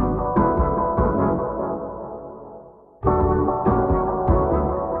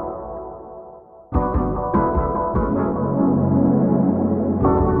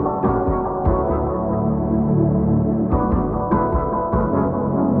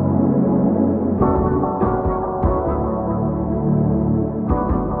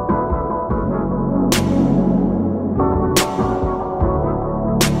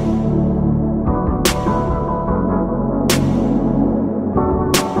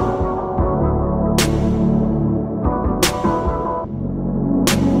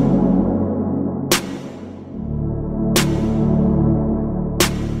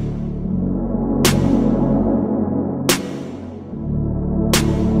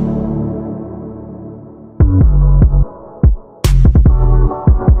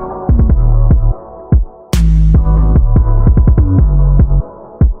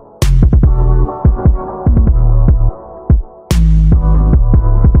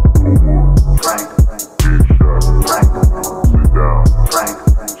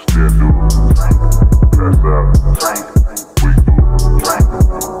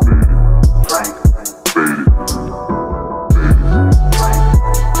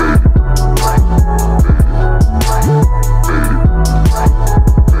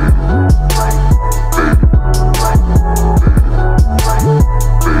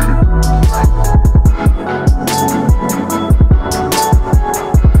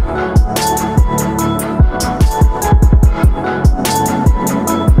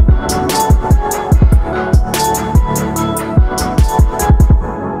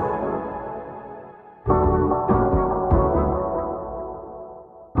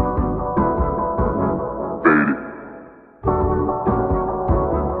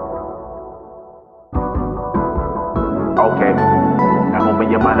 Okay, now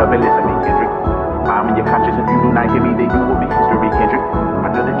open your mind up and listen to me, Kendrick. I'm in your conscience. If you do not hear me, then you will be history, Kendrick. I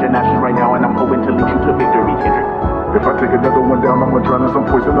know that you're nauseous right now, and I'm hoping to lead you to victory, Kendrick. If I take another one down, I'ma drown in some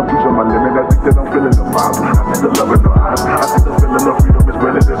poison. I'm losing my limit. I think that I'm feeling the vibe. I see the love in the eyes. I see the feeling of freedom is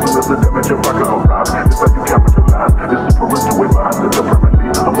greater than soon as the damage if I can arrive. This how you capitalize. This is parental way behind the differently.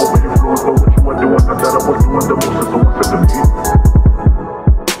 I'm over influenced by what you are doing. I thought I was doing the most, and someone said to me.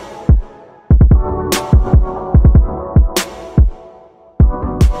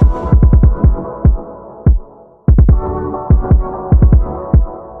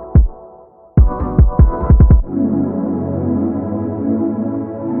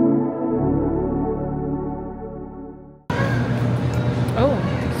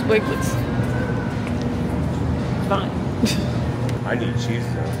 Wigs. Fine. I need cheese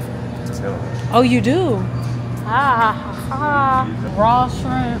though. Tell me. Oh, you do? Raw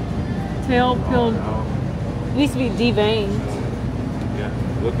shrimp, tail peeled. It needs to be deveined. Yeah,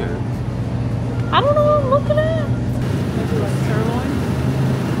 look at it. I don't know what I'm looking at. Maybe like sirloin?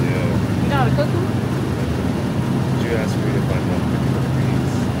 Yeah. You know how to cook them? Did you ask me if I know cooking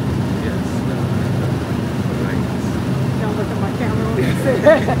beans? Yes. Don't look at my camera when you say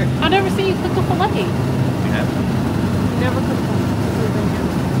that. I never seen you cook a filet. You have? Never cooked one.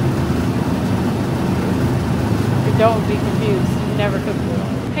 You don't be confused. You never cooked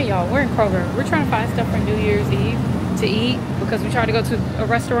one. Hey y'all, we're in Kroger. We're trying to find stuff for New Year's Eve to eat because we tried to go to a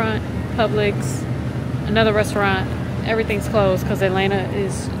restaurant, Publix, another restaurant. Everything's closed because Atlanta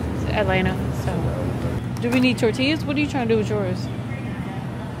is Atlanta. So, do we need tortillas? What are you trying to do with yours?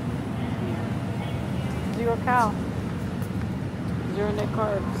 0 cal. 0 net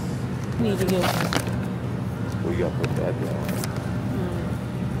carbs. Need to get. We gotta put that down.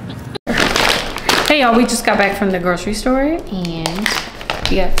 Hey y'all, we just got back from the grocery store and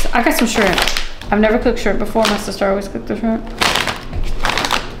I got some shrimp. I've never cooked shrimp before. My sister always cooked the shrimp.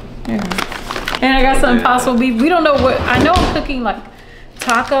 Yeah. And I got some impossible beef. We don't know what, I know I'm cooking like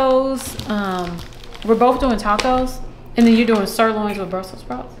tacos. We're both doing tacos. And then you're doing sirloins with Brussels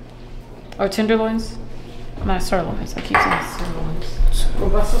sprouts. Or tenderloins. Not sirloins, I keep saying sirloins. With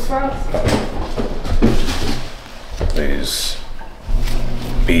Brussels sprouts. Please.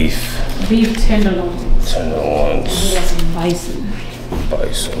 Beef. Beef tenderloins. Tenderloins. We got some bison.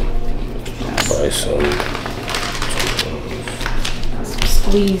 Bison. Bison. Some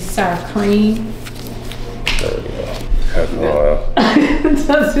squeezed sour cream. There we go. Cooking oil.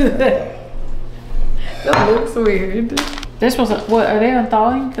 Don't do that. That looks weird. They're supposed to, what, are they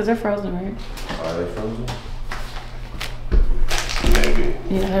unthawing? Because they're frozen, right? Are they frozen? Maybe.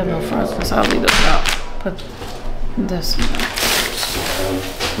 Yeah, they're a little frozen, so I'll leave those out. Put this one out.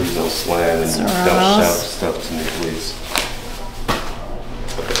 Please don't slam and don't shout stuff to me, please.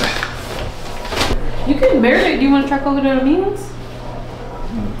 You can marinate. Do you want to try coconut onions?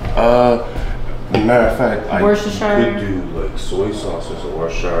 Matter of fact, I Worcestershire. could do like soy sauces or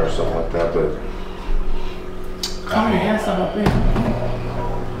Worcestershire or something like that, but Colin has some up there.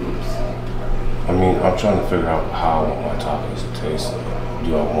 I mean, I'm trying to figure out how I want my tacos to taste.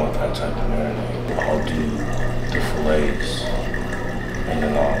 Do I want that type of marinade? I'll do the fillets, and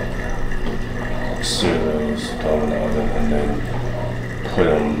then I'll sear those, throw them in the oven, and then put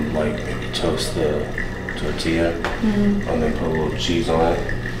them, like, toast the tortilla, and then put a little cheese on it,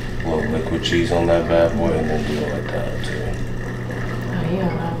 a little liquid cheese on that bad boy, and then do it like that too. Oh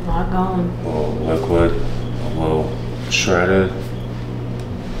yeah, a lot going. A little liquid, a little shredded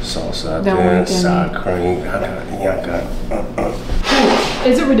salsa, then sour cream.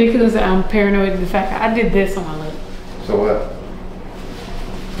 Is it ridiculous that I'm paranoid of the fact that I did this on my lip? So what?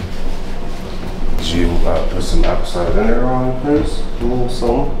 Did you put some apple cider vinegar on your face? A little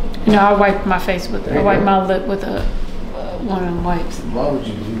something? No, I wiped my face with it. I wiped my lip with a one of them wipes. Why would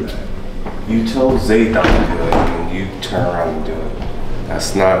you do that? You told Zay not to do it, and you turn around and do it.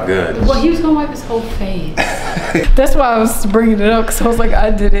 That's not good. Well, he was gonna wipe his whole face. That's why I was bringing it up, because I was like, I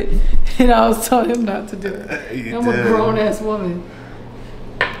did it, and I was telling him not to do it. I'm a grown ass woman,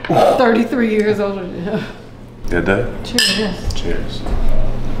 33 years older than him. Did they? Cheers. Cheers.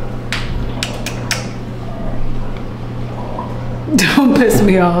 Don't piss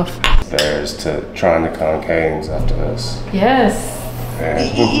me off. There's to trying the concaines after this. Yes. And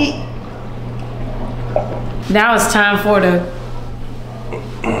Now it's time for the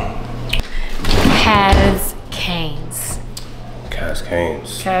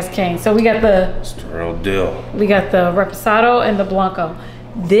Canes. So we got the It's the real deal. We got the Reposado and the Blanco.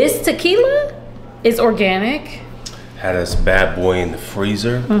 This tequila is organic. Had this bad boy in the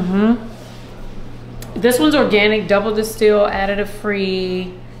freezer. This one's organic, double distill, additive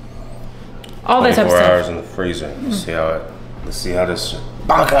free, all that type of 24 stuff. hours in the freezer. Let's see how this.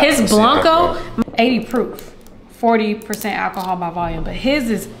 His Blanco, 80 proof, 40% alcohol by volume, but his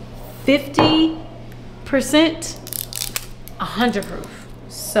is 50%, 100 proof.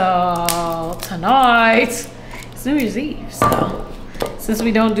 So tonight, it's New Year's Eve. So since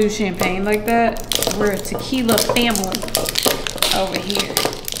we don't do champagne like that, we're a tequila family over here.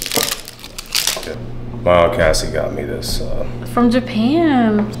 My Aunt Cassie got me this. From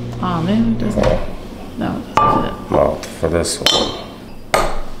Japan. Oh man, it doesn't. No, it doesn't. No, for this one.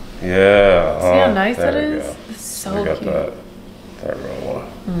 Yeah. See how nice that there we is? go. It's so We got cute. that real one.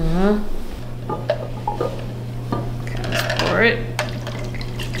 Pour it.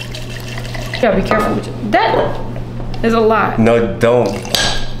 You gotta be careful with that. Is a lot. No, don't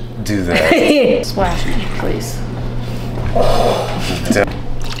do that. Splash me, please.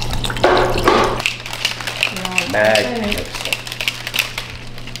 Mag.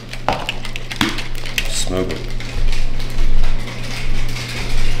 Smooth it.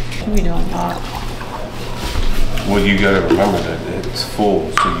 What are we doing, Bob? Well, you gotta remember that it's full,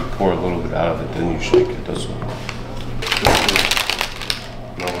 so you pour a little bit out of it, then you shake it. That's what.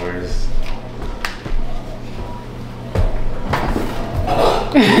 No worries.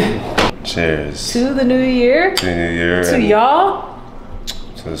 Cheers. To the new year? To the new year. To and y'all?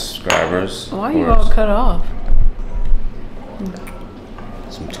 to the subscribers. Why are you all cut off?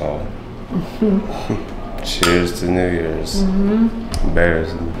 Some tall. Cheers to New Year's.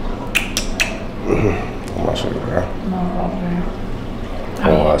 Bears. I'm not sure, girl.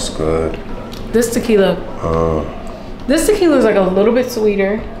 Oh, that's good. This tequila. This tequila is like a little bit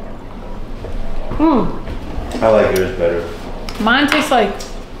sweeter. I like yours better. Mine tastes like.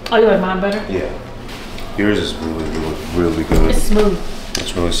 Oh, you like mine better? Yeah. Yours is really, really, really good. It's smooth.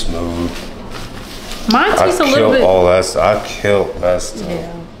 It's really smooth. Mine tastes a little bit. all that stuff. I killed that stuff.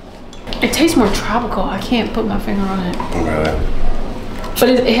 Yeah. It tastes more tropical. I can't put my finger on it. Really? But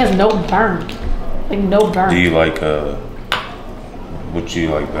it has no burn. Like no burn. Do you like what do you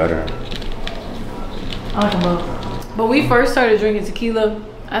like better? I like them both. But we first started drinking tequila,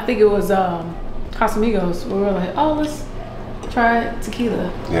 I think it was Casamigos. We were like, oh, let's try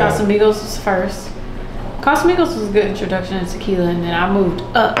tequila. Yeah. Casamigos was first. Casamigos was a good introduction to tequila, and then I moved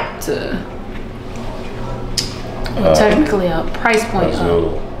up to technically a price point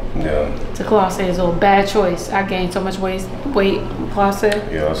up. Yeah. To Claude said it's a bad choice. I gained so much weight. Claude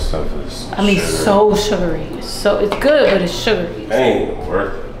said. Yeah, that stuff is. I mean, so sugary. So it's good, but it's sugary. It ain't even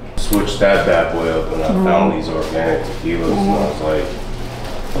worth it. Switched that bad boy up, and I found these organic tequilas, and I was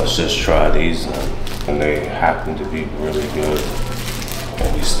like, let's just try these. And they happen to be really good.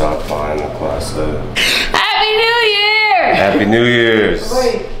 And we stopped buying the Claude said. Happy New Year! Happy New Year's.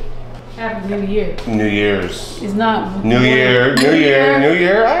 Wait. Happy New Year. New Year's. It's not. New Year. New Year. New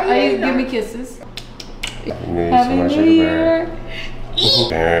Year. Hey, give me kisses. Happy New Year.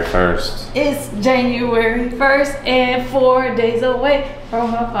 January 1st. It's January 1st and 4 days away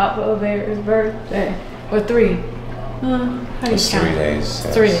from my Papa Bear's birthday. Or 3. How do you It's count? 3 days.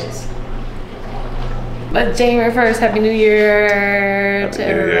 Yes. 3 days. But January 1st, Happy New Year to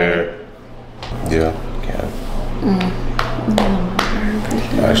everybody. Yeah, yeah.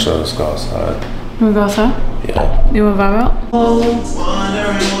 Actually, let's go outside. You wanna go outside? Yeah. You wanna vibe out?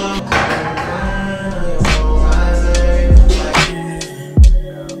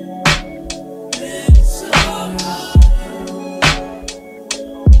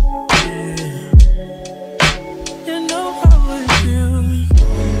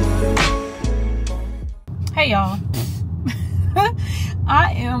 Hey y'all.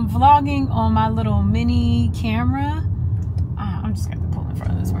 I am vlogging on my little mini camera. I'm just gonna pull in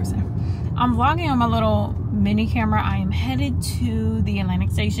front of this person. I'm vlogging on my little mini camera. I am headed to the Atlantic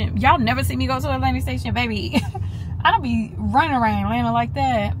Station. Y'all never see me go to the Atlantic Station, baby. I don't be running around Atlanta like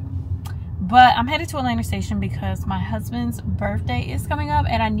that. But I'm headed to Atlantic Station because my husband's birthday is coming up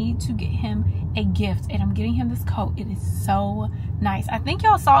and I need to get him a gift. And I'm getting him this coat. It is so nice. I think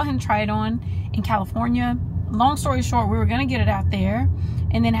y'all saw him try it on in California. Long story short, we were gonna get it out there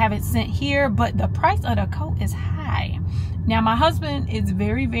and then have it sent here, but the price of the coat is high. Now my husband is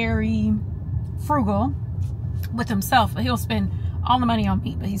very, very frugal with himself, but he'll spend all the money on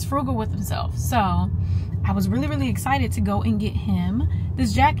me, but he's frugal with himself. So I was really, really excited to go and get him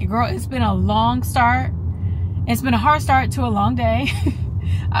this jacket. Girl, it's been a long start. It's been a hard start to a long day.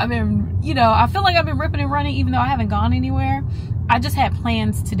 I've been, you know, I feel like I've been ripping and running even though I haven't gone anywhere. I just had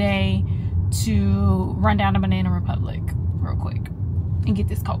plans today to run down to Banana Republic real quick and get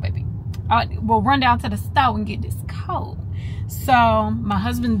this coat, baby. We'll run down to the store and get this coat. So my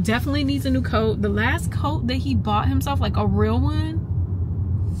husband definitely needs a new coat. The last coat that he bought himself, like a real one,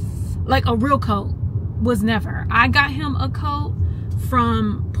 like a real coat, was never. I got him a coat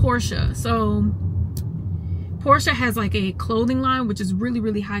from PASHA. So PASHA has like a clothing line, which is really,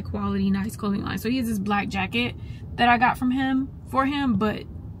 really high quality, nice clothing line. So he has this black jacket that I got from him for him, but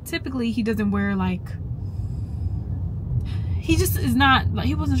typically he doesn't wear, like, he just is not, like,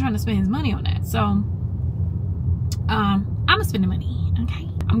 he wasn't trying to spend his money on that. So I'm gonna spend the money, okay?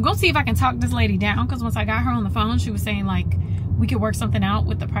 I'm gonna see if I can talk this lady down, because once I got her on the phone, she was saying like we could work something out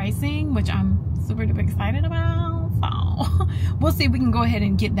with the pricing, which I'm super duper excited about. So we'll see if we can go ahead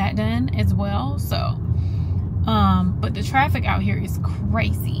and get that done as well. So but the traffic out here is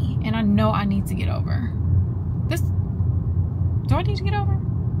crazy, and I know I need to get over this. Do I need to get over?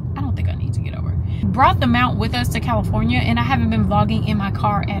 I don't think I need to get over. Brought the mount with us to California, and I haven't been vlogging in my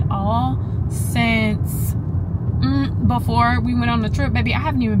car at all since before we went on the trip, baby. I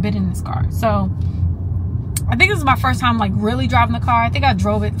haven't even been in this car. So I think this is my first time like really driving the car. I think I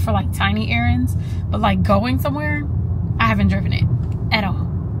drove it for like tiny errands, but like going somewhere, I haven't driven it at all.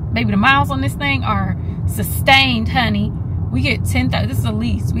 Baby, the miles on this thing are sustained, honey. We get 10,000, this is a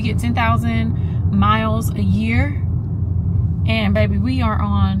lease. We get 10,000 miles a year. And baby, we are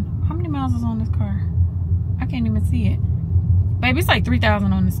on, how many miles is on this car? I can't even see it. Baby, it's like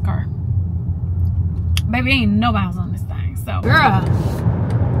 3,000 on this car. Baby, ain't no miles on this thing. So, girl,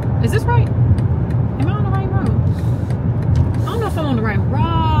 is this right? Am I on the right road? I don't know if I'm on the right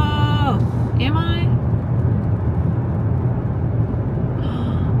road. Am I?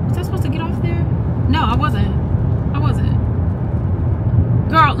 Was I supposed to get off there? No, I wasn't. I wasn't.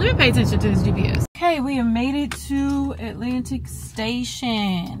 Girl, let me pay attention to this GPS. Okay, we have made it to Atlantic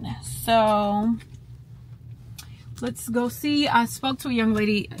Station. So let's go see. I spoke to a young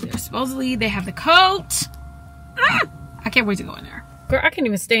lady. Supposedly they have the coat. I can't wait to go in there. Girl, I can't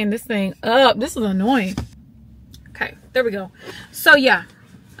even stand this thing up. This is annoying. Okay, there we go. So yeah,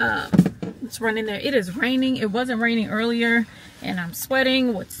 let's run in there. It is raining. It wasn't raining earlier, and I'm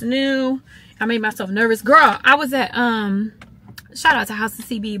sweating. What's new? I made myself nervous. Girl, I was at shout out to House of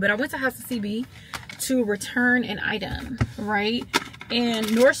CB, but I went to House of CB to return an item, right? And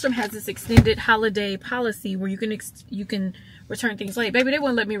Nordstrom has this extended holiday policy where you can return things late. Baby, they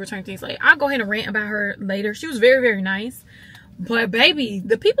wouldn't let me return things late. I'll go ahead and rant about her later. She was very, very nice. But baby,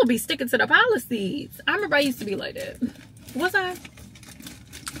 the people be sticking to the policies. I remember I used to be like that. Was I?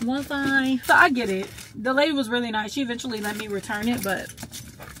 So I get it. The lady was really nice. She eventually let me return it, but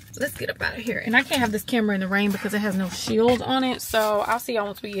let's get up out of here. And I can't have this camera in the rain because it has no shield on it. So I'll see y'all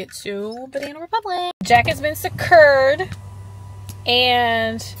once we get to Banana Republic. Jacket's been secured.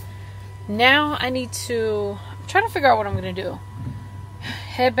 And now I need to, I'm trying to figure out what I'm going to do.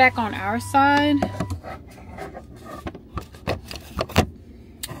 Head back on our side.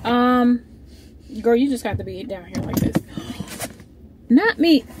 Girl, you just got to be down here like this. Not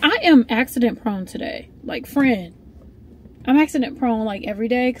me. I am accident prone today. Like, friend. I'm accident prone like every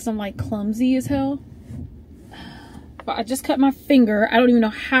day because I'm like clumsy as hell. But I just cut my finger. I don't even know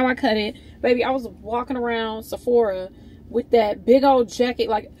how I cut it. Baby, I was walking around Sephora with that big old jacket.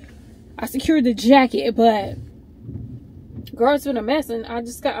 Like, I secured the jacket, but girl, it's been a mess. And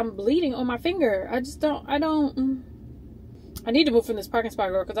I'm bleeding on my finger. I need to move from this parking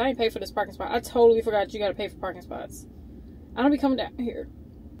spot, girl, because I ain't paid for this parking spot. I totally forgot you got to pay for parking spots. I don't be coming down here.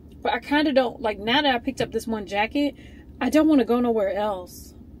 But I kind of don't, like, now that I picked up this one jacket, I don't want to go nowhere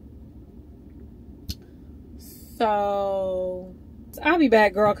else. So I'll be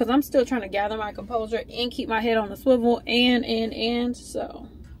back, girl, because I'm still trying to gather my composure and keep my head on the swivel so.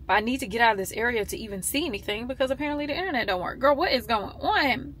 But I need to get out of this area to even see anything because apparently the internet don't work. Girl, what is going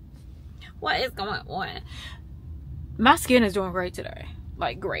on? What is going on? My skin is doing great today.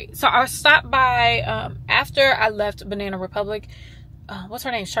 Like, great. So I stopped by after I left Banana Republic. What's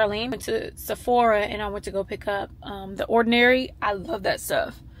her name? Charlene. Went to Sephora and I went to go pick up The Ordinary. I love that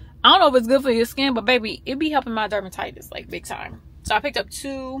stuff. I don't know if it's good for your skin, but baby, it be helping my dermatitis like big time. So I picked up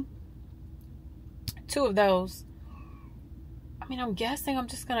two of those. I mean, I'm guessing I'm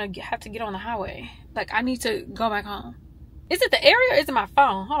just gonna have to get on the highway. Like, I need to go back home. Is it the area or is it my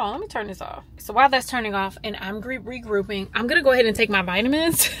phone? Hold on, let me turn this off. So while that's turning off and I'm regrouping, I'm gonna go ahead and take my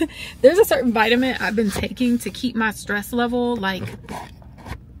vitamins. There's a certain vitamin I've been taking to keep my stress level like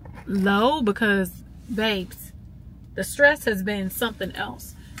low because, babes, the stress has been something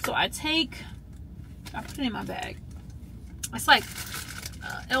else. So I put it in my bag. It's like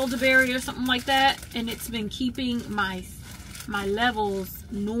elderberry or something like that, and it's been keeping my levels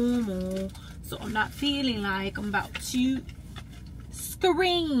normal, so I'm not feeling like I'm about to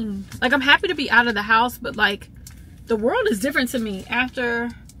scream. Like, I'm happy to be out of the house, but like, the world is different to me after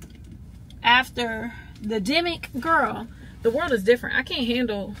the demic, girl. The world is different. I can't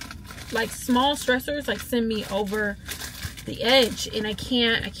handle like small stressors, like send me over the edge, and I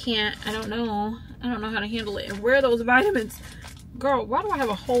don't know how to handle it. And where are those vitamins? Girl, why do I have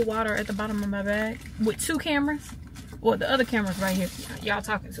a whole water at the bottom of my bag with two cameras? Well, the other camera's right here. Y'all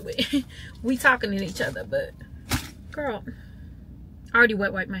talking to it. We talking to each other, but girl, I already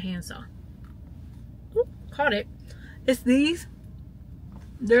wet wiped my hands, so. Ooh, caught it. It's these.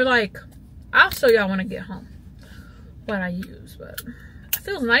 They're like, I'll show y'all when I get home what I use, but it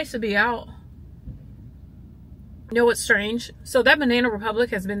feels nice to be out. You know what's strange? So that Banana Republic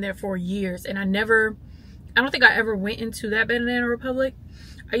has been there for years, and I don't think I ever went into that Banana Republic.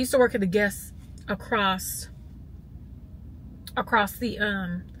 I used to work at the Guest across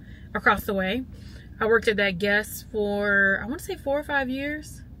the way. I worked at that Guest for, I want to say 4 or 5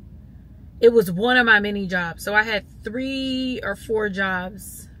 years. It was one of my many jobs. So I had 3 or 4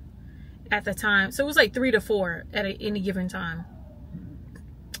 jobs at the time. So it was like 3 to 4 at any given time.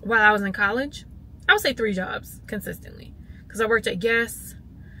 While I was in college, I would say 3 jobs consistently. Because I worked at Guest,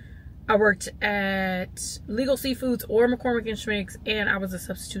 I worked at Legal Seafoods or McCormick & Schmick's, and I was a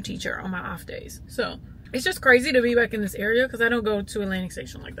substitute teacher on my off days. So it's just crazy to be back in this area because I don't go to Atlantic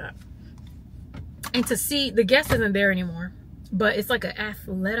Station like that. And to see, the Guest isn't there anymore, but it's like an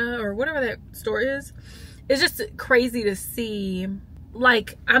Athleta or whatever that store is. It's just crazy to see,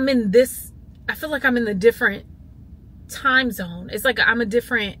 like, I feel like I'm in the different time zone. It's like I'm in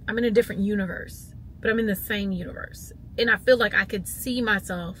a different universe, but I'm in the same universe. And I feel like I could see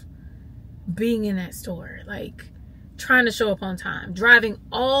myself being in that store, like trying to show up on time, driving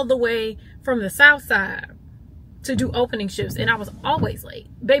all the way from the south side to do opening shifts, and I was always late.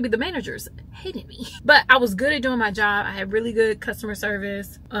 Baby, the managers hated me, but I was good at doing my job. I had really good customer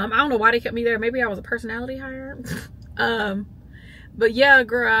service. I don't know why they kept me there. Maybe I was a personality hire. But yeah,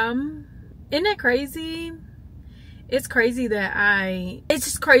 girl, isn't that crazy? It's crazy that it's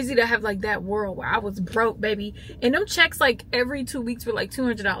just crazy to have like that world where I was broke, baby. And them checks like every 2 weeks were like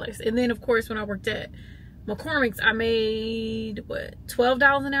 $200. And then of course when I worked at McCormick's, I made what,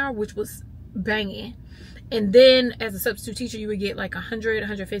 $12 an hour, which was banging. And then as a substitute teacher, you would get like $100,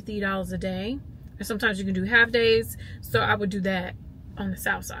 $150 a day. And sometimes you can do half days. So I would do that on the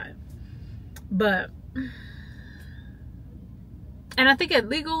south side. But, and I think at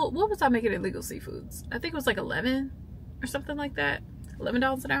legal, what was I making at Legal Seafoods? I think it was like 11 or something like that.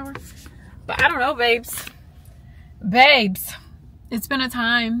 $11 an hour. But I don't know, babes. Babes, it's been a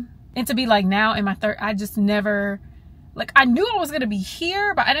time. And to be like now in my third, I just never, like, I knew I was going to be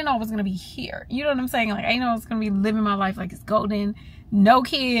here, but I didn't know I was going to be here. You know what I'm saying? Like, I didn't know I was going to be living my life like it's golden. No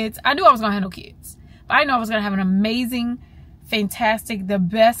kids. I knew I was going to have no kids. But I know I was going to have an amazing, fantastic, the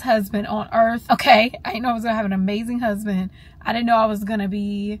best husband on earth. Okay? I didn't know I was going to have an amazing husband. I didn't know I was going to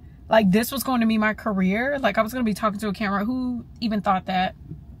be, like, this was going to be my career. Like, I was going to be talking to a camera. Who even thought that?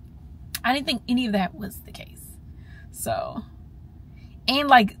 I didn't think any of that was the case. So, and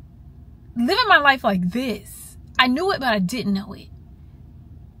like, living my life like this, I knew it, but I didn't know it.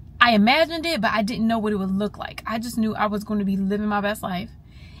 I imagined it, but I didn't know what it would look like. I just knew I was going to be living my best life.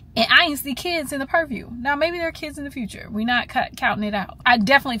 And I didn't see kids in the purview. Now, maybe there are kids in the future. We're not counting it out. I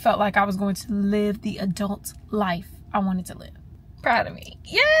definitely felt like I was going to live the adult life I wanted to live. Proud of me.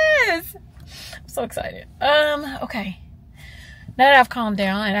 Yes! I'm so excited. Okay. Now that I've calmed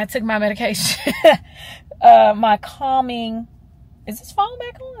down and I took my medication, my calming, is this phone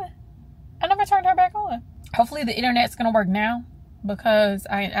back on? I never turned her back on. Hopefully the internet's gonna work now because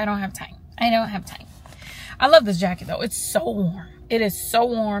I don't have time. I don't have time. I love this jacket though. It's so warm. It is so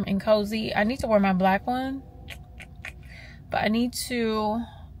warm and cozy. I need to wear my black one, but I need to,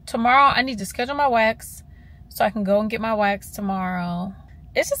 tomorrow I need to schedule my wax so I can go and get my wax tomorrow.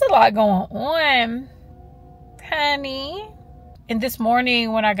 It's just a lot going on, honey. And this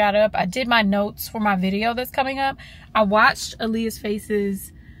morning when I got up, I did my notes for my video that's coming up. I watched Aaliyah's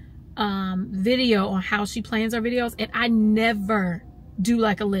Face's video on how she plans her videos, and I never do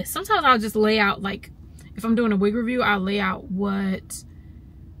like a list. Sometimes I'll just lay out, like if I'm doing a wig review, I'll lay out what,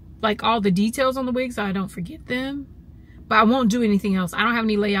 like all the details on the wig so I don't forget them. But I won't do anything else. I don't have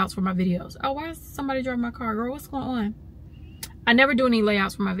any layouts for my videos. Oh, why is somebody driving my car? Girl, what's going on? I never do any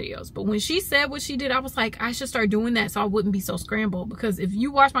layouts for my videos. But when she said what she did, I was like, I should start doing that so I wouldn't be so scrambled. Because if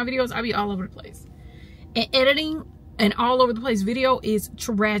you watch my videos, I be all over the place. And editing an all over the place video is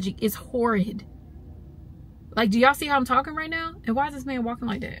tragic. It's horrid. Like, do y'all see how I'm talking right now? And why is this man walking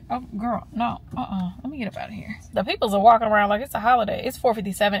like that? Oh, girl, no. Let me get up out of here. The peoples are walking around like it's a holiday. It's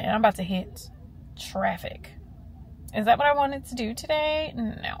 4:57 and I'm about to hit traffic. Is that what I wanted to do today?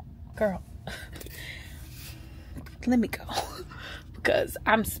 No, girl. Let me go because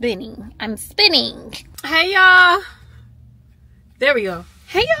I'm spinning. I'm spinning. Hey, y'all. There we go.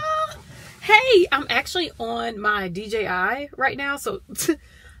 Hey, y'all. Hey, I'm actually on my DJI right now. So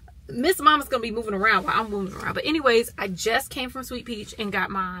Miss Mama's going to be moving around while I'm moving around. But anyways, I just came from Sweet Peach and got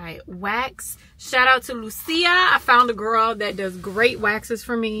my wax. Shout out to Lucia. I found a girl that does great waxes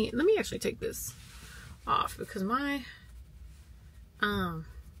for me. Let me actually take this off because my,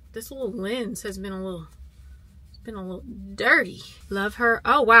 this little lens has been a little dirty. Love her.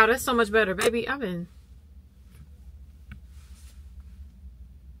 Oh wow, that's so much better, baby.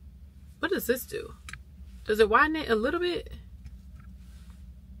 What does this do? Does it widen it a little bit?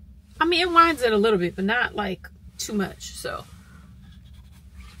 I mean, it widens it a little bit, but not like too much. So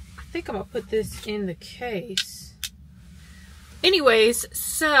I think I'm gonna put this in the case. Anyways,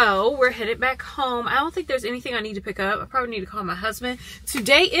 so we're headed back home. I don't think there's anything I need to pick up. I probably need to call my husband.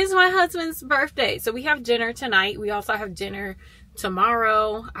 Today is my husband's birthday. So we have dinner tonight. We also have dinner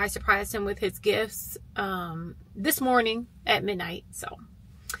tomorrow. I surprised him with his gifts this morning at midnight. So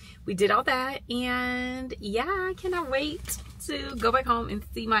we did all that. And yeah, I cannot wait to go back home and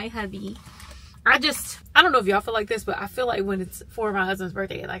see my hubby. I don't know if y'all feel like this, but I feel like when it's for my husband's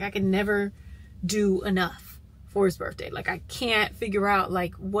birthday, like I can never do enough for his birthday. Like I can't figure out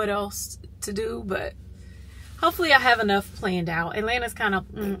like what else to do, but hopefully I have enough planned out. Atlanta's kind of,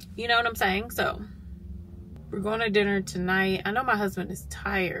 you know what I'm saying? So we're going to dinner tonight. I know my husband is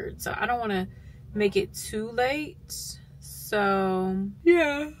tired, so I don't want to make it too late. So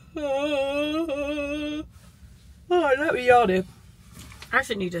yeah. Oh, let me y'all do. I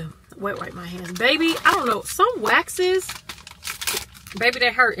should need to wet wipe my hands. Baby, I don't know. Some waxes, baby,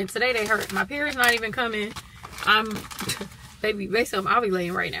 they hurt. And today they hurt. My period's not even coming. Baby, basically, I'll be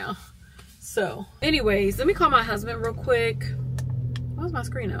laying right now. So, anyways, let me call my husband real quick. Why's my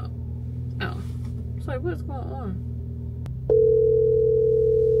screen out? Oh. It's like, what's going on?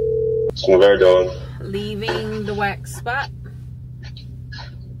 So very done. Leaving the wax spot.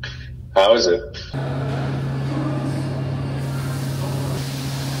 How is it?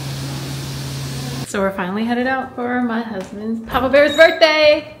 So we're finally headed out for my husband's Papa Bear's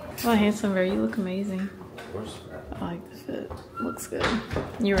birthday. Oh, handsome bear, you look amazing. I like the fit. Looks good.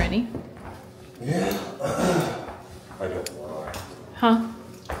 You ready? Yeah. I got one. Huh?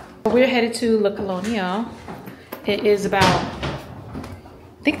 We're headed to Le Colonial. It is about,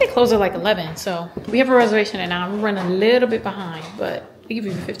 I think they close at like 11. So we have a reservation and now I'm running a little bit behind, but they give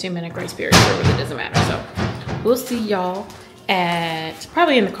you a 15-minute grace period, so it really doesn't matter. So we'll see y'all at,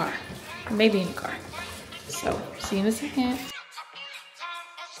 probably in the car, maybe in the car. So see you in a second.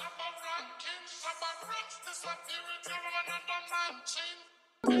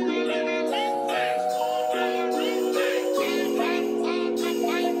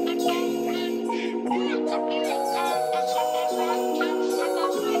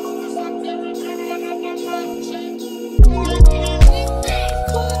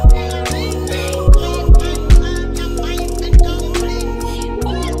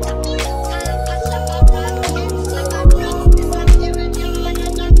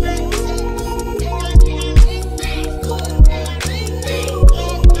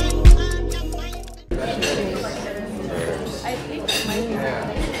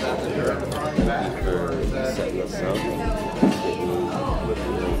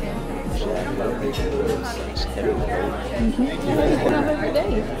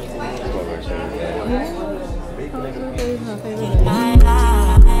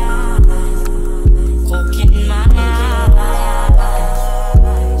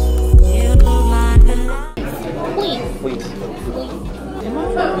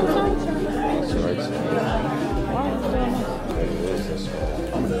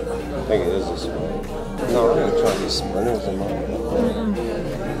 I think it is this one. No, I'm gonna try these spinners in mine.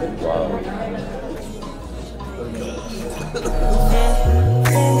 Wow.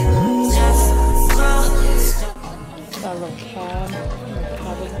 Got a little crab.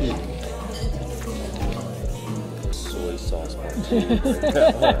 Soy sauce.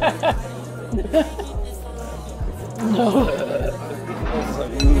 No.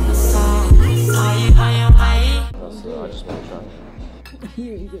 I just want to try.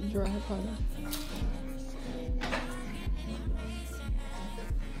 You eat it dry, probably.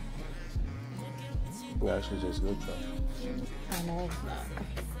 It actually tastes good though. I know it's not.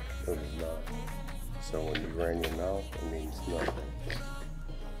 It is not. So when you ran your mouth, it means nothing.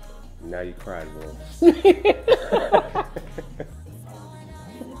 Now you cried, bro.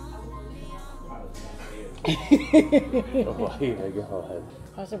 Oh, here they go.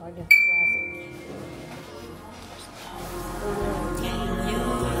 I'll see if I can.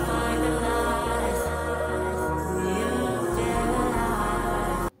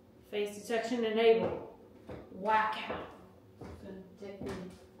 Face detection enabled. Whack out.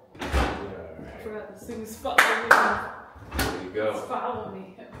 I forgot to sing follow me. There you go. Follow me.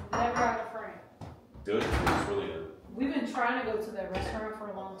 Never had a friend. Good. It's really good. We've been trying to go to that restaurant for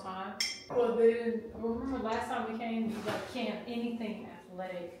a long time. Well, then, remember last time we came, you like can't anything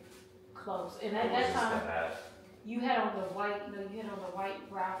athletic close. And at that time, you had on the white,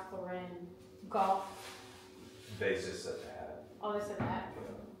 Ralph Lauren golf. They just said that. Oh, they said that?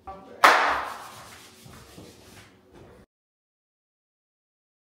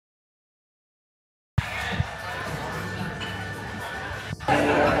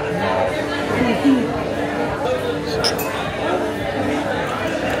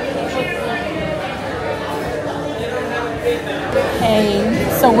 Hey,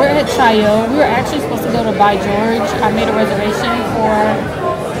 so we're at Chayo. We were actually supposed to go to By George. I made a reservation for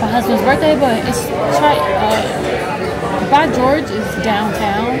my husband's birthday, but it's By George is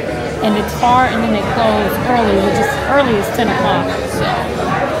downtown, and it's far, and then they close early, which is early as 10 o'clock. So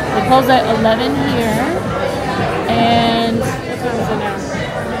they close at 11 here, and what time is it now?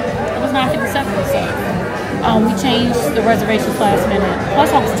 It was 9:57, so we changed the reservations last minute.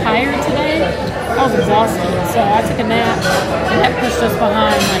 Plus, I was tired today. I was exhausted, so I took a nap, and that pushed us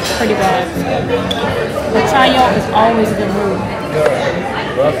behind like pretty bad. But Chayo is always a good move.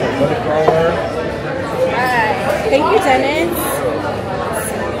 Alright, thank you, Dennis.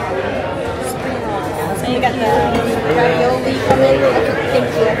 So you got the ravioli coming. Okay,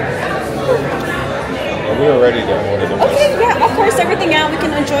 thank you. Well, we were ready to order the rest. Okay, yeah, of course, everything out. We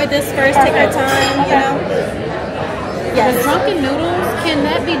can enjoy this first, take our time, you know. Yes. The drunken noodles, can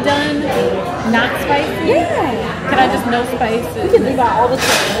that be done not spicy? Yeah. Can I just no spice? We can do that all the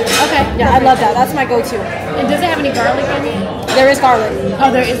time. Okay. Yeah, I love that. That's my go-to. And does it have any garlic in it? There is garlic.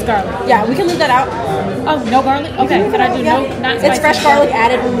 Oh, there is garlic. Yeah, we can leave that out. Oh, no garlic? Okay. Can I do no, not spicy? It's fresh garlic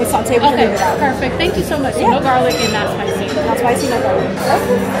added when we saute. We can leave it out. Perfect. Thank you so much. Yeah. No garlic and not spicy. Not spicy, no garlic.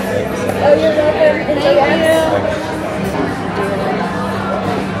 Okay. Oh, you're welcome. Thank you.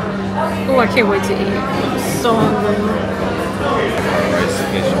 Oh, I can't wait to eat. I'm so hungry. Rice in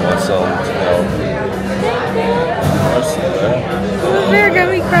case you want some to help. There got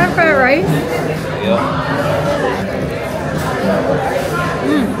me crab fried rice.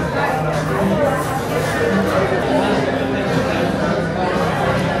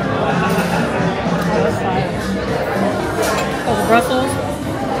 Those Brussels.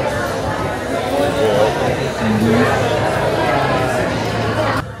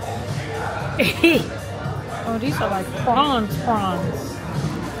 Oh, these are like prawns.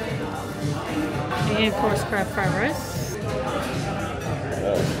 And of course, crab fried rice.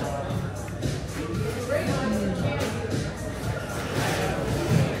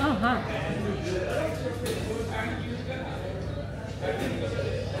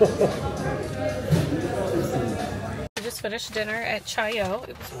 We just finished dinner at Chayo.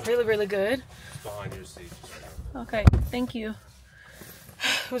 It was really, really good. Behind your seat. Okay, thank you.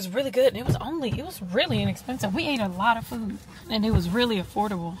 It was really good. It was really inexpensive. We ate a lot of food and it was really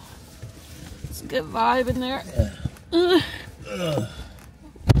affordable. It's a good vibe in there.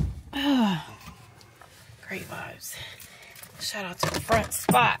 Great vibes. Shout out to the front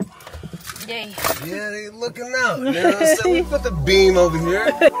spot. Yay. Yeah, they looking out. You know what I'm saying? We put the beam over here.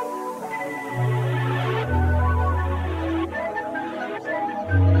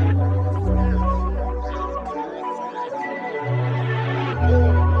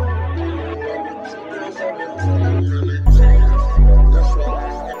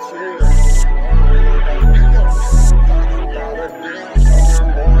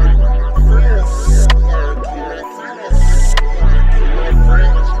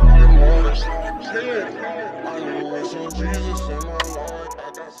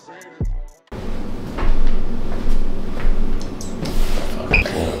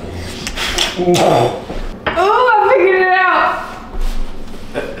 Oh, I figured it out.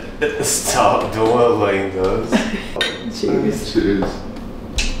 Stop doing what Lane does. Cheers. Cheers.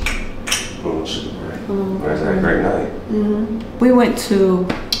 Oh, sugar break. Where's that great night? We went to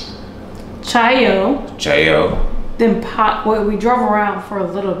Chayo. Then we drove around for a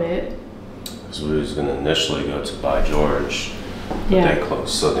little bit. So we was gonna initially go to By George, but Yeah. they closed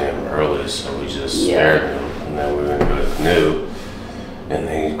so damn early, so we just spared them. And then we were gonna go to Canoe, and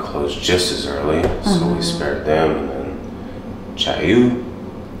they closed just as early, so we spared them. And then Chayo.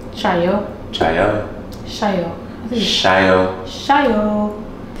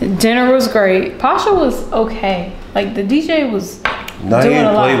 Dinner was great. Pasha was okay. Like the DJ was No, he doing didn't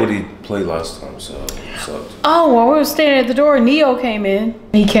a play lot. what he played last time, so it sucked. Oh, while we were standing at the door, Neo came in.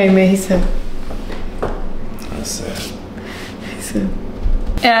 He came in. He said. That's sad. He said.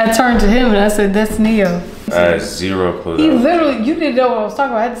 And I turned to him and I said, "That's Neo." I had zero clue. He literally, you didn't know what I was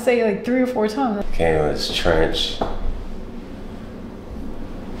talking about. I had to say it like 3 or 4 times. Came in his trench.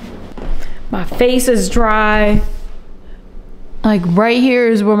 My face is dry. Like right here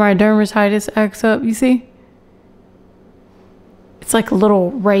is where my dermatitis acts up, you see? It's like a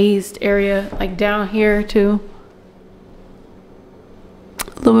little raised area, like down here too.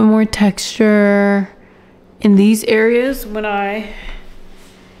 A little bit more texture in these areas when I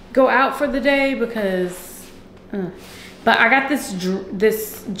go out for the day because, but I got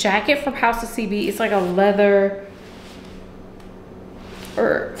this jacket from House of CB. It's like a leather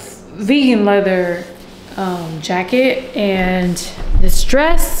or vegan leather jacket, and this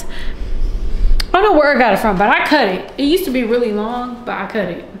dress, I don't know where I got it from, but I cut it. It used to be really long, but I cut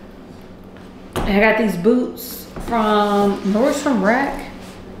it. And I got these boots from Nordstrom Rack.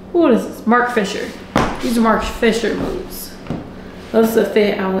 What is this? Mark Fisher. These are Mark Fisher boots. That's the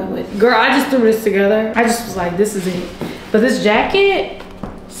fit I went with. Girl, I just threw this together. I just was like, this is it. But this jacket,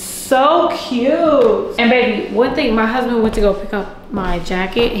 so cute. And baby, one thing, my husband went to go pick up my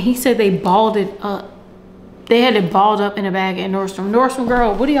jacket and he said they balled it up. They had it balled up in a bag at Nordstrom. Nordstrom,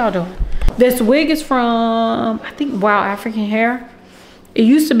 girl, what are y'all doing? This wig is from, I think, Wow African Hair. It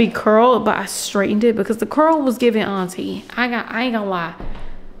used to be curled, but I straightened it because the curl was giving auntie. I ain't gonna lie.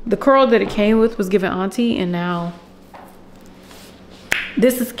 The curl that it came with was giving auntie, and now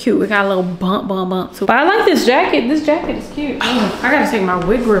this is cute. It got a little bump. So, but I like this jacket. This jacket is cute. I gotta take my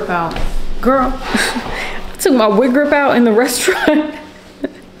wig grip out. Girl, I took my wig grip out in the restaurant.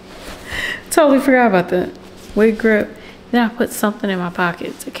 Totally forgot about that. Wig grip. Then I put something in my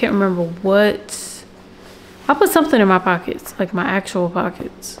pockets. I can't remember what. I put something in my pockets, like my actual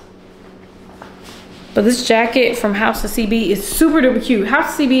pockets. But this jacket from House of CB is super duper cute.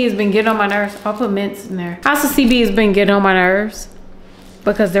 House of CB has been getting on my nerves. I'll put mints in there. House of CB has been getting on my nerves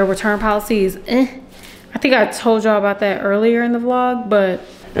because their return policy is I think I told y'all about that earlier in the vlog, but.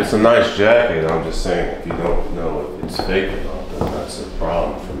 It's a nice jacket. I'm just saying, if you don't know if it's fake or not, then that's a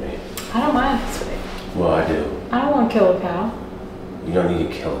problem for me. I don't mind if it's fake. Well, I do. I don't want to kill a cow. You don't need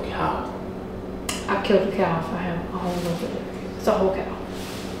to kill a cow. I I killed a cow if I have a whole look of it. It's a whole cow.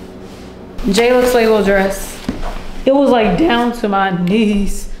 Jay looks like a little dress. It was like down to my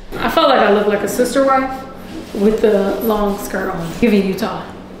knees. I felt like I looked like a sister wife with the long skirt on. Giving Utah.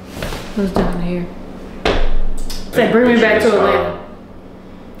 Who's down here? Say, bring me back to Atlanta.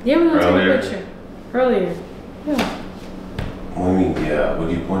 Yeah, we want to take a picture. Earlier. Yeah. What do you mean, yeah? What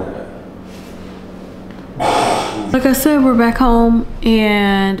do you point at? Like I said, we're back home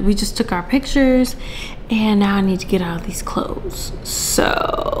and we just took our pictures and now I need to get out of these clothes.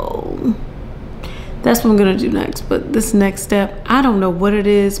 So that's what I'm gonna do next. But this next step, I don't know what it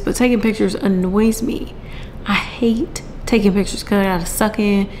is, but taking pictures annoys me. I hate taking pictures because I gotta suck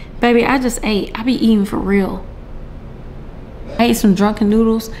in. Baby, I just ate. I be eating for real. I ate some drunken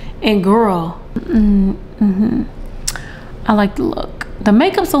noodles and girl, I like the look. The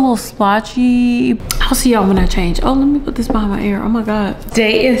makeup's a little splotchy. I'll see y'all when I change. Oh, let me put this behind my ear. Oh my God.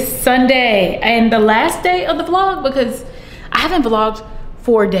 Today is Sunday and the last day of the vlog because I haven't vlogged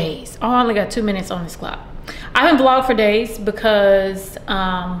for days. Oh, I only got 2 minutes on this clock. I haven't vlogged for days because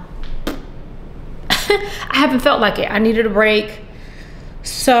I haven't felt like it. I needed a break.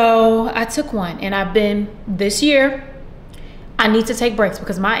 So I took one and I've been, this year, I need to take breaks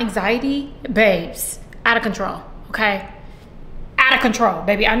because my anxiety, babes, out of control, okay? Out of control,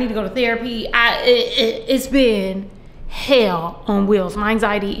 baby. I need to go to therapy. It's been hell on wheels. My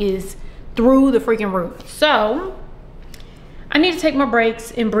anxiety is through the freaking roof. So I need to take my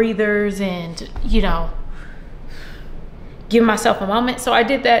breaks and breathers and, you know, give myself a moment. So I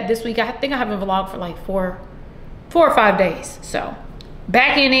did that this week. I think I haven't vlogged for like four or 5 days. So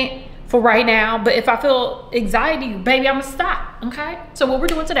back in it for right now. But if I feel anxiety, baby, I'm gonna stop, okay? So what we're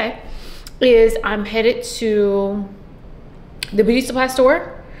doing today is I'm headed to the beauty supply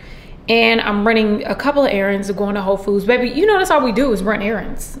store and I'm running a couple of errands of going to Whole Foods. Baby, you know that's all we do is run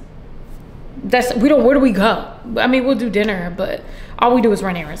errands. Where do we go? I mean, we'll do dinner, but all we do is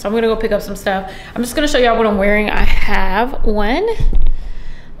run errands. So I'm gonna go pick up some stuff. I'm just gonna show y'all what I'm wearing. I have one.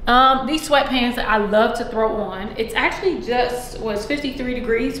 These sweatpants that I love to throw on. It's actually just was 53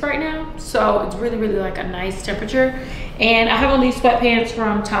 degrees right now. So it's really, really like a nice temperature. And I have on these sweatpants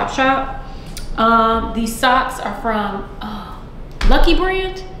from Topshop. These socks are from Lucky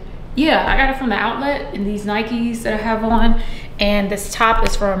brand. Yeah, I got it from the outlet, and these Nikes that I have on. And this top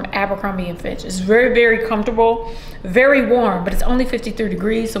is from Abercrombie & Fitch. It's very, very comfortable, very warm, but it's only 53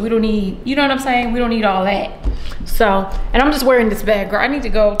 degrees, so we don't need, you know what I'm saying? We don't need all that. So, and I'm just wearing this bag. Girl, I need to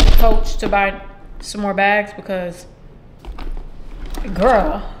go to Coach to buy some more bags because,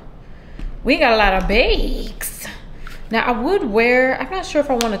 girl, we got a lot of bags. Now, I would wear, I'm not sure if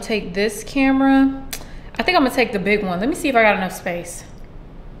I want to take this camera. I think I'm going to take the big one. Let me see if I got enough space.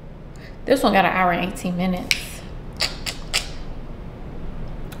 This one got 1 hour and 18 minutes.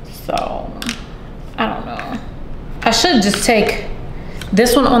 So, I don't know. I should just take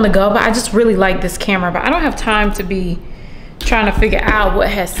this one on the go, but I just really like this camera. But I don't have time to be trying to figure out what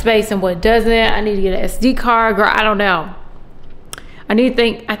has space and what doesn't. I need to get an SD card. Girl, I don't know. I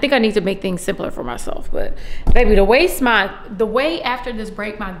think I need to make things simpler for myself. But baby, the way after this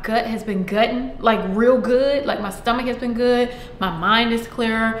break, my gut has been gutting like real good. Like my stomach has been good. My mind is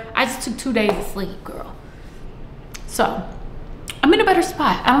clearer. I just took 2 days of sleep, girl. So I'm in a better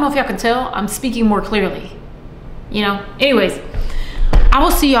spot. I don't know if y'all can tell. I'm speaking more clearly, you know? Anyways, I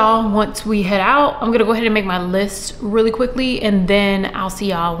will see y'all once we head out. I'm gonna go ahead and make my list really quickly and then I'll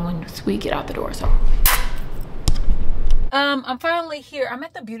see y'all once we get out the door, so. I'm finally here. I'm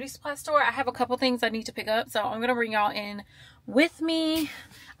at the beauty supply store. I have a couple things I need to pick up, so I'm gonna bring y'all in with me.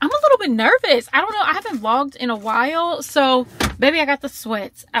 I'm a little bit nervous. I don't know. I haven't vlogged in a while, so baby, I got the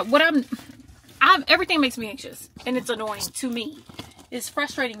sweats. Everything makes me anxious, and it's annoying to me. It's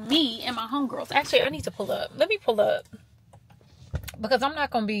frustrating me and my homegirls. Actually, I need to pull up. Let me pull up because I'm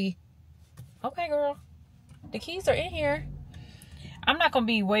not gonna be okay, girl. The keys are in here. I'm not gonna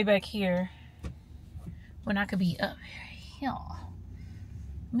be way back here when I could be up here.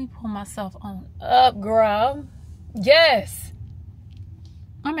 Let me pull myself on up, girl. Yes.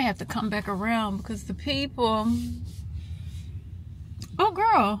 I may have to come back around because the people. Oh,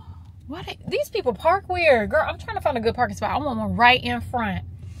 girl. What? These people park weird. Girl, I'm trying to find a good parking spot. I want one right in front.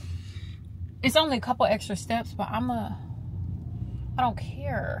 It's only a couple extra steps, but I don't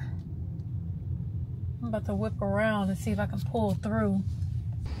care. I'm about to whip around and see if I can pull through.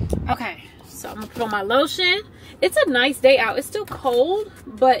 Okay, so I'm gonna put on my lotion. It's a nice day out. It's still cold,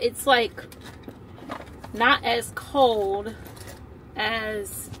 but it's like not as cold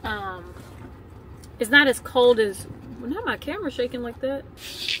as it's not as cold as, well, not my camera shaking like that.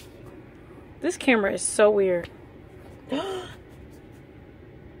 This camera is so weird.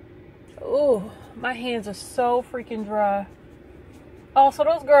 Oh, my hands are so freaking dry. Oh, so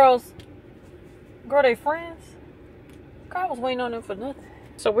those girls, girl, they friends? Girl, I was waiting on them for nothing.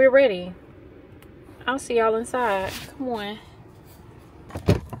 So we're ready. I'll see y'all inside. Come on.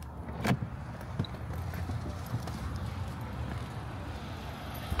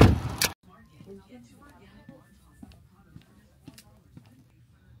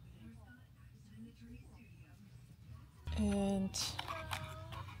 And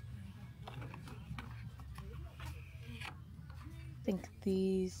I think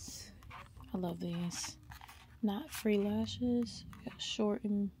these, I love these. Not free lashes. Got short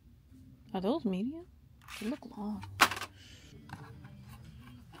and, are those medium? They look long.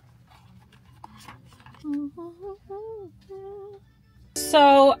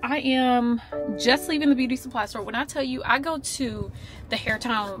 So I am just leaving the beauty supply store. When I tell you, I go to the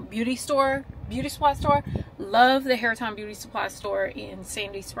Hairtown beauty supply store. Love the Hairtown beauty supply store in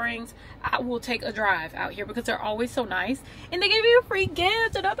Sandy Springs. I will take a drive out here because they're always so nice, and they gave me a free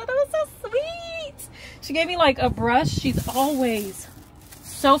gift, and I thought that was so sweet. She gave me like a brush. She's always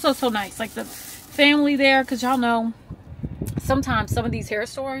so nice. Like the family there, because y'all know sometimes some of these hair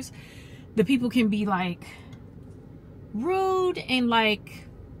stores, the people can be like rude, and like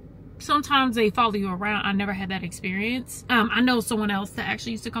sometimes they follow you around. I never had that experience. I know someone else that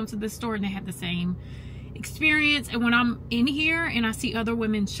actually used to come to this store, and they had the same experience. And when I'm in here and I see other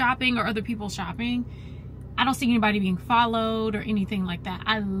women shopping or other people shopping, I don't see anybody being followed or anything like that.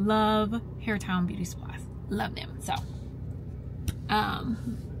 I love Hairtown beauty supplies. Love them. So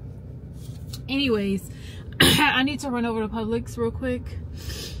anyways, I need to run over to Publix real quick.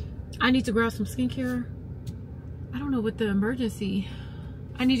 I need to grab some skincare. I don't know what the emergency.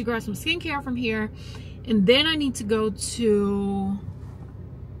 I need to grab some skincare from here, and then I need to go to,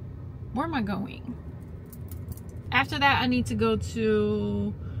 where am I going? After that, I need to go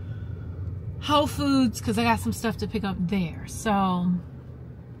to Whole Foods because I got some stuff to pick up there. So,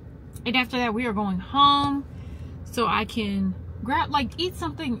 and after that, we are going home so I can grab, like, eat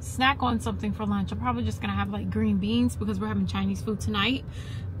something, snack on something for lunch. I'm probably just gonna have like green beans because we're having Chinese food tonight.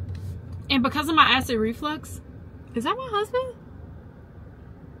 And because of my acid reflux, is that my husband?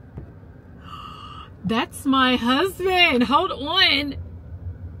 That's my husband. Hold on.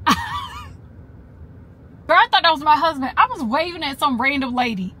 Girl, I thought that was my husband. I was waving at some random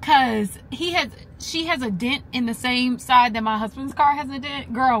lady because she has a dent in the same side that my husband's car has a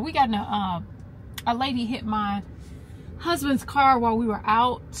dent. Girl, we got a lady hit my husband's car while we were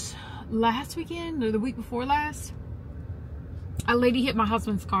out last weekend or the week before last. A lady hit my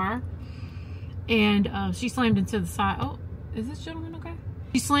husband's car, and she slammed into the side. Oh, is this gentleman okay?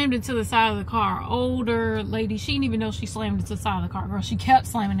 She slammed into the side of the car. Older lady. She didn't even know she slammed into the side of the car. Girl, she kept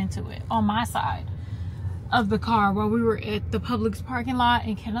slamming into it on my side of the car while we were at the Publix parking lot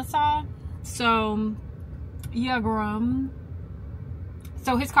in Kennesaw. So, yeah, girl.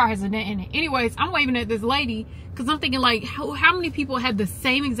 So his car has a dent in it. Anyways, I'm waving at this lady because I'm thinking, like, how many people have the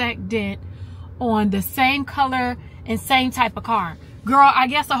same exact dent on the same color and same type of car? Girl, I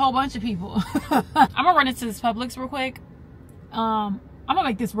guess a whole bunch of people. I'm gonna run into this Publix real quick. I'm gonna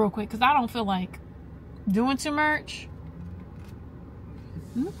make this real quick because I don't feel like doing too much.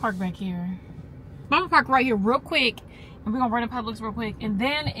 I'm gonna park back here. I'm gonna park right here real quick, and we're gonna run to Publix real quick, and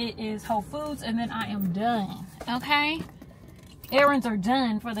then it is Whole Foods, and then I am done. Okay, errands are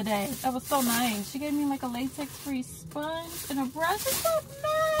done for the day. That was so nice. She gave me like a latex free sponge and a brush. It's so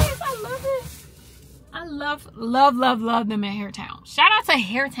nice. I love it. I love them at Hairtown. Shout out to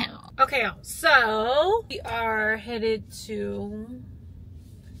Hairtown. Okay, so we are headed to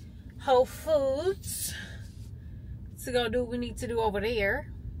Whole Foods to go do what we need to do over there,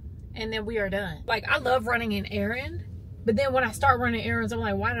 and then we are done. Like, I love running an errand, but then when I start running errands, I'm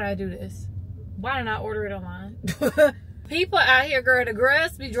like, why did I do this? Why didn't I order it online? People out here, girl, the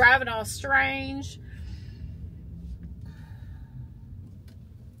grass be driving all strange.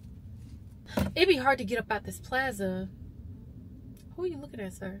 It'd be hard to get up out this plaza. Who are you looking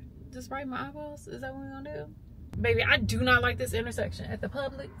at, sir? Just right in my eyeballs? Is that what we're gonna do? Baby, I do not like this intersection at the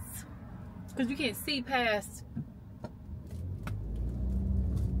Publix because you can't see past.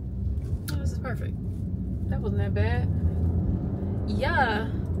 Oh, this is perfect. That wasn't that bad.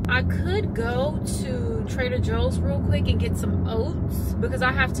 Yeah, I could go to Trader Joe's real quick and get some oats because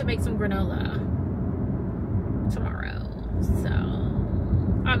I have to make some granola tomorrow. So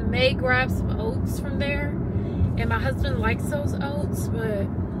I may grab some oats from there, and my husband likes those oats, but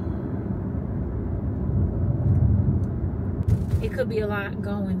it could be a lot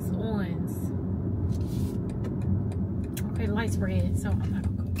goings on. Okay, the light's red, so I'm not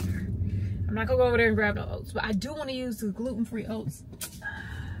gonna go over there. I'm not gonna go over there and grab no oats, but I do want to use the gluten-free oats.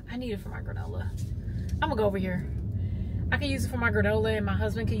 I need it for my granola. I'm gonna go over here. I can use it for my granola and my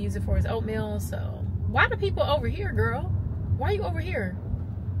husband can use it for his oatmeal. So why do people over here, girl? Why are you over here,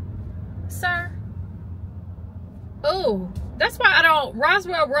 sir? Oh, that's why I don't.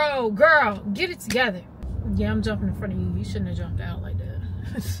 Roswell Road, girl, get it together. Yeah, I'm jumping in front of you. You shouldn't have jumped out like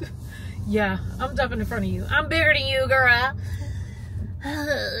that. Yeah, I'm jumping in front of you. I'm bigger than you, girl.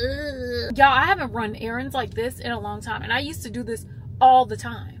 Y'all, I haven't run errands like this in a long time, and I used to do this all the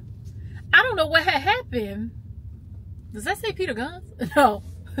time. I don't know what had happened. Does that say Peter Guns? No.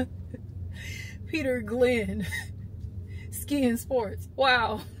 Peter Glenn. Ski and Sports.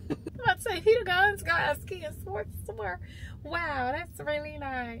 Wow. I'm about to say Peter Guns got a ski and sports store. Wow, that's really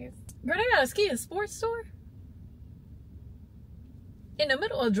nice. Girl, they got a ski and sports store in the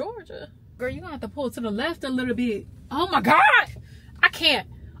middle of Georgia. Girl, you gonna have to pull to the left a little bit. Oh my God, I can't.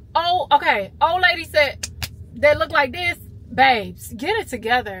 Oh, okay. Old lady said they look like this. Babes, get it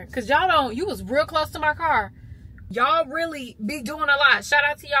together. Cause y'all don't, you was real close to my car. Y'all really be doing a lot. Shout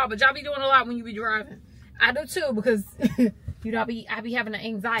out to y'all, but y'all be doing a lot when you be driving. I do too, because you know, I be having an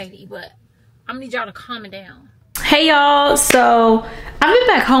anxiety, but I'm gonna need y'all to calm it down. Hey y'all, so I've been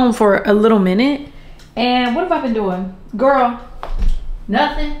back home for a little minute, and what have I been doing? Girl,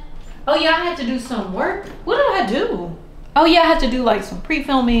 nothing. Oh yeah, I had to do some work. What did I do? Oh yeah, I had to do like some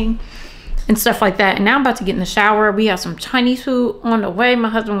pre-filming and stuff like that. And now I'm about to get in the shower. We have some Chinese food on the way. My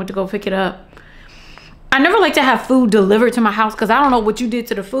husband went to go pick it up. I never like to have food delivered to my house because I don't know what you did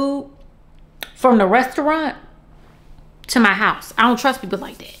to the food from the restaurant to my house. I don't trust people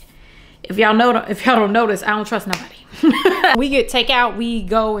like that. If y'all don't notice, I don't trust nobody. We get takeout, we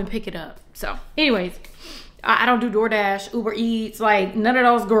go and pick it up. So anyways, I don't do DoorDash, Uber Eats, like none of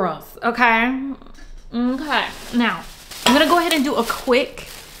those girls, okay? Okay, now I'm gonna go ahead and do a quick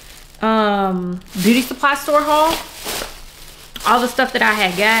beauty supply store haul. All the stuff that I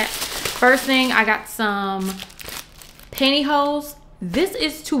had got. First thing, I got some pantyhose. This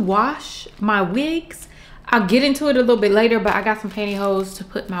is to wash my wigs. I'll get into it a little bit later, but I got some pantyhose to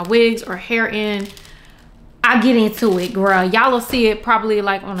put my wigs or hair in. I'll get into it, girl. Y'all will see it probably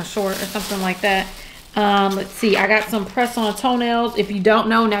like on a short or something like that. Let's see, I got some press-on toenails. If you don't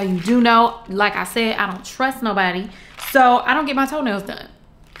know, now you do know. Like I said, I don't trust nobody, so I don't get my toenails done.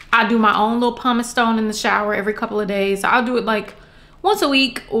 I do my own little pumice stone in the shower every couple of days. So I'll do it like once a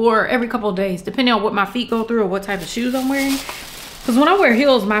week or every couple of days, depending on what my feet go through or what type of shoes I'm wearing. Because when I wear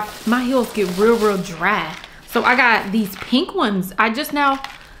heels, my heels get real dry. So I got these pink ones. I just now,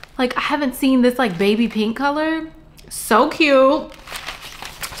 like, I haven't seen this like baby pink color. So cute.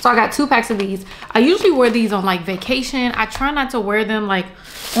 So I got 2 packs of these. I usually wear these on like vacation. I try not to wear them like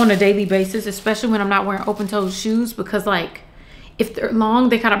on a daily basis, especially when I'm not wearing open-toed shoes, because like if they're long,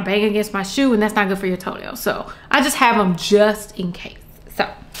 they kind of bang against my shoe and that's not good for your toenails. So I just have them just in case. So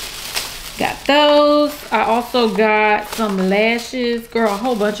got those. I also got some lashes. Girl, a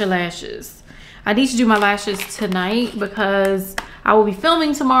whole bunch of lashes. I need to do my lashes tonight because I will be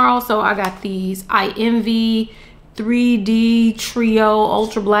filming tomorrow. So I got these I Envy 3D Trio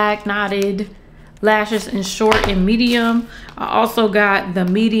Ultra Black Knotted lashes in short and medium. I also got the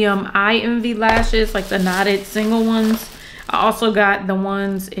medium I Envy lashes, like the knotted single ones. I also got the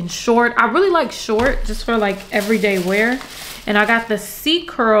ones in short. I really like short just for like everyday wear. And I got the C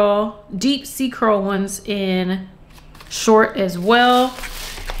curl, deep C curl ones in short as well.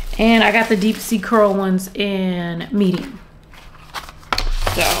 And I got the deep C curl ones in medium.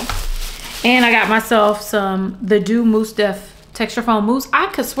 So, and I got myself some the Do Mousse Def Texture Foam Mousse. I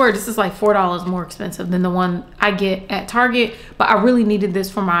could swear this is like $4 more expensive than the one I get at Target, but I really needed this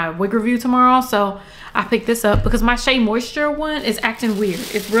for my wig review tomorrow, so I picked this up because my Shea Moisture one is acting weird.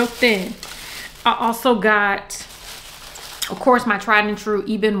 It's real thin. I also got, of course, my tried and true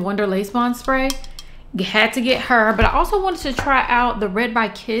Eben Wonder Lace Bond Spray. Had to get her, but I also wanted to try out the Red by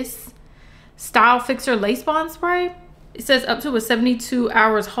Kiss Style Fixer Lace Bond Spray. It says up to a 72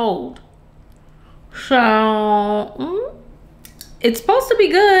 hours hold. So, it's supposed to be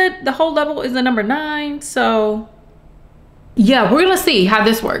good. The hold level is a number 9. So, yeah, we're gonna see how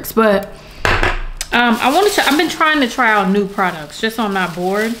this works. But I've been trying to try out new products just so I'm not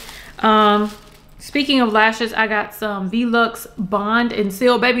bored. Speaking of lashes, I got some Velux Bond and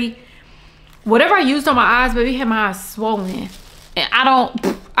Seal, baby. Whatever I used on my eyes, baby, had my eyes swollen. And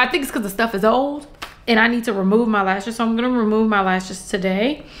I think it's because the stuff is old and I need to remove my lashes. So I'm gonna remove my lashes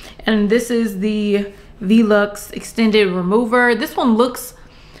today. And this is the Velux Extended Remover. This one looks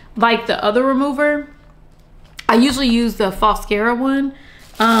like the other remover. I usually use the Falscara one,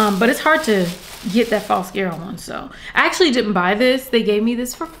 but it's hard to get that Falscara one. So I actually didn't buy this. They gave me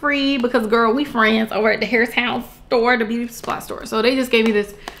this for free because, girl, we friends over at the Harris House store, the beauty supply store. So they just gave me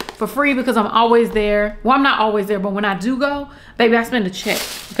this for free because I'm always there. Well, I'm not always there, but when I do go, baby, I spend a check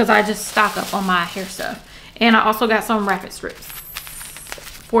because I just stock up on my hair stuff. And I also got some rapid strips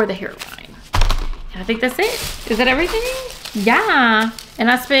for the hairline. And I think that's it. Is that everything? Yeah. And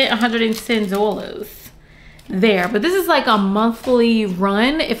I spent $110 there. But this is like a monthly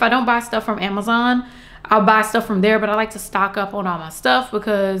run. If I don't buy stuff from Amazon, I'll buy stuff from there. But I like to stock up on all my stuff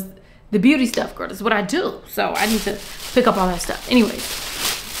because the beauty stuff, girl, is what I do. So I need to pick up all that stuff. Anyways,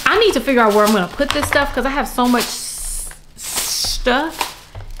 I need to figure out where I'm going to put this stuff because I have so much stuff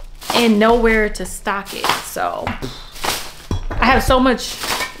and nowhere to stock it. So I have so much,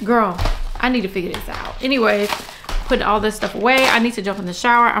 girl, I need to figure this out. Anyways, put all this stuff away. I need to jump in the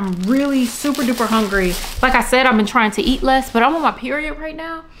shower. I'm really super duper hungry. Like I said, I've been trying to eat less, but I'm on my period right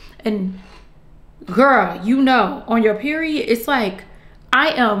now. And girl, you know, on your period, it's like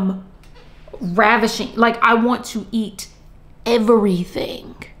I am ravishing. Like I want to eat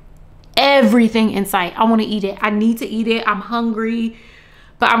everything in sight. I want to eat it. I need to eat it. I'm hungry.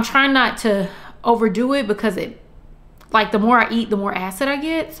 But I'm trying not to overdo it because it, like, the more I eat, the more acid I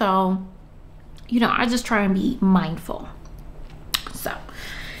get. So, you know, I just try and be mindful. So,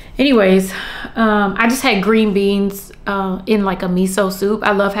 anyways, I just had green beans in like a miso soup.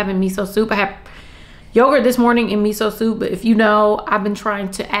 I love having miso soup. I had yogurt this morning in miso soup. But if you know, I've been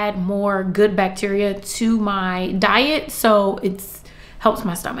trying to add more good bacteria to my diet. So, it's helps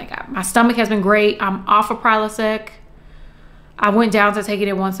my stomach. My stomach has been great. I'm off of Prilosec. I went down to taking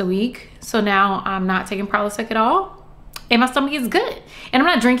it once a week. So now I'm not taking Prilosec at all. And my stomach is good. And I'm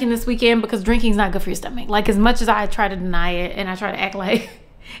not drinking this weekend because drinking is not good for your stomach. Like as much as I try to deny it and I try to act like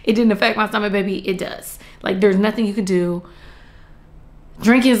it didn't affect my stomach, baby, it does. Like there's nothing you can do.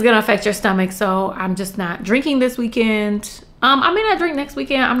 Drinking is gonna affect your stomach. So I'm just not drinking this weekend. I may not drink next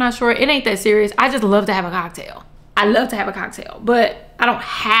weekend. I'm not sure. It ain't that serious. I just love to have a cocktail. I love to have a cocktail, but I don't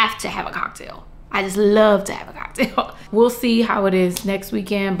have to have a cocktail. I just love to have a cocktail. We'll see how it is next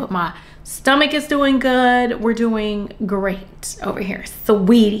weekend, but my stomach is doing good. We're doing great over here,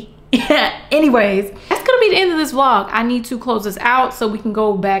 sweetie. Anyways, that's gonna be the end of this vlog. I need to close this out so we can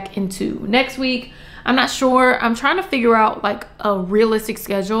go back into next week. I'm not sure. I'm trying to figure out like a realistic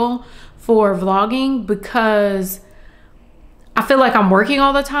schedule for vlogging because I feel like I'm working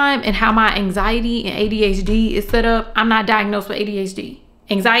all the time and how my anxiety and ADHD is set up. I'm not diagnosed with ADHD.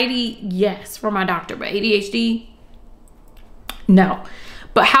 Anxiety, yes, from my doctor, but ADHD, no.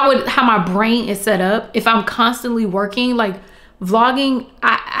 But how my brain is set up, if I'm constantly working, like vlogging,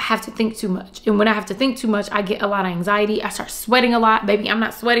 I have to think too much. And when I have to think too much, I get a lot of anxiety. I start sweating a lot. Baby, I'm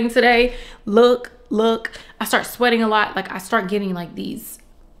not sweating today. Look. I start sweating a lot. Like I start getting like these,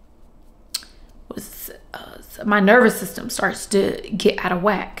 my nervous system starts to get out of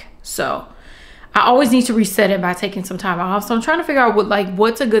whack. So I always need to reset it by taking some time off. So I'm trying to figure out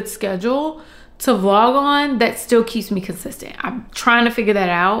what's a good schedule to vlog on that still keeps me consistent. I'm trying to figure that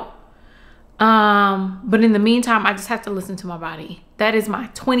out. But in the meantime, I just have to listen to my body. That is my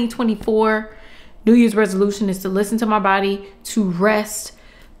 2024 New Year's resolution, is to listen to my body, to rest,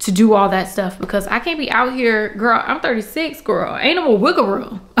 to do all that stuff, because I can't be out here, girl, I'm 36, girl. Ain't no more wiggle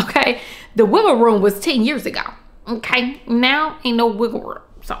room, okay? The wiggle room was 10 years ago, okay? Now ain't no wiggle room.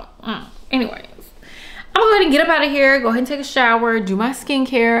 So, anyways. I'm gonna go ahead and get up out of here, go ahead and take a shower, do my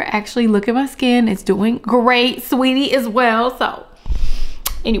skincare. Actually, look at my skin. It's doing great, sweetie, as well. So,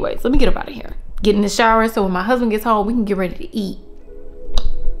 anyways, let me get up out of here. Get in the shower so when my husband gets home, we can get ready to eat.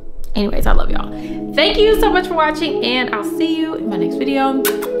 Anyways, I love y'all. Thank you so much for watching, and I'll see you in my next video.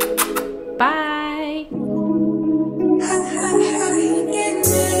 Bye.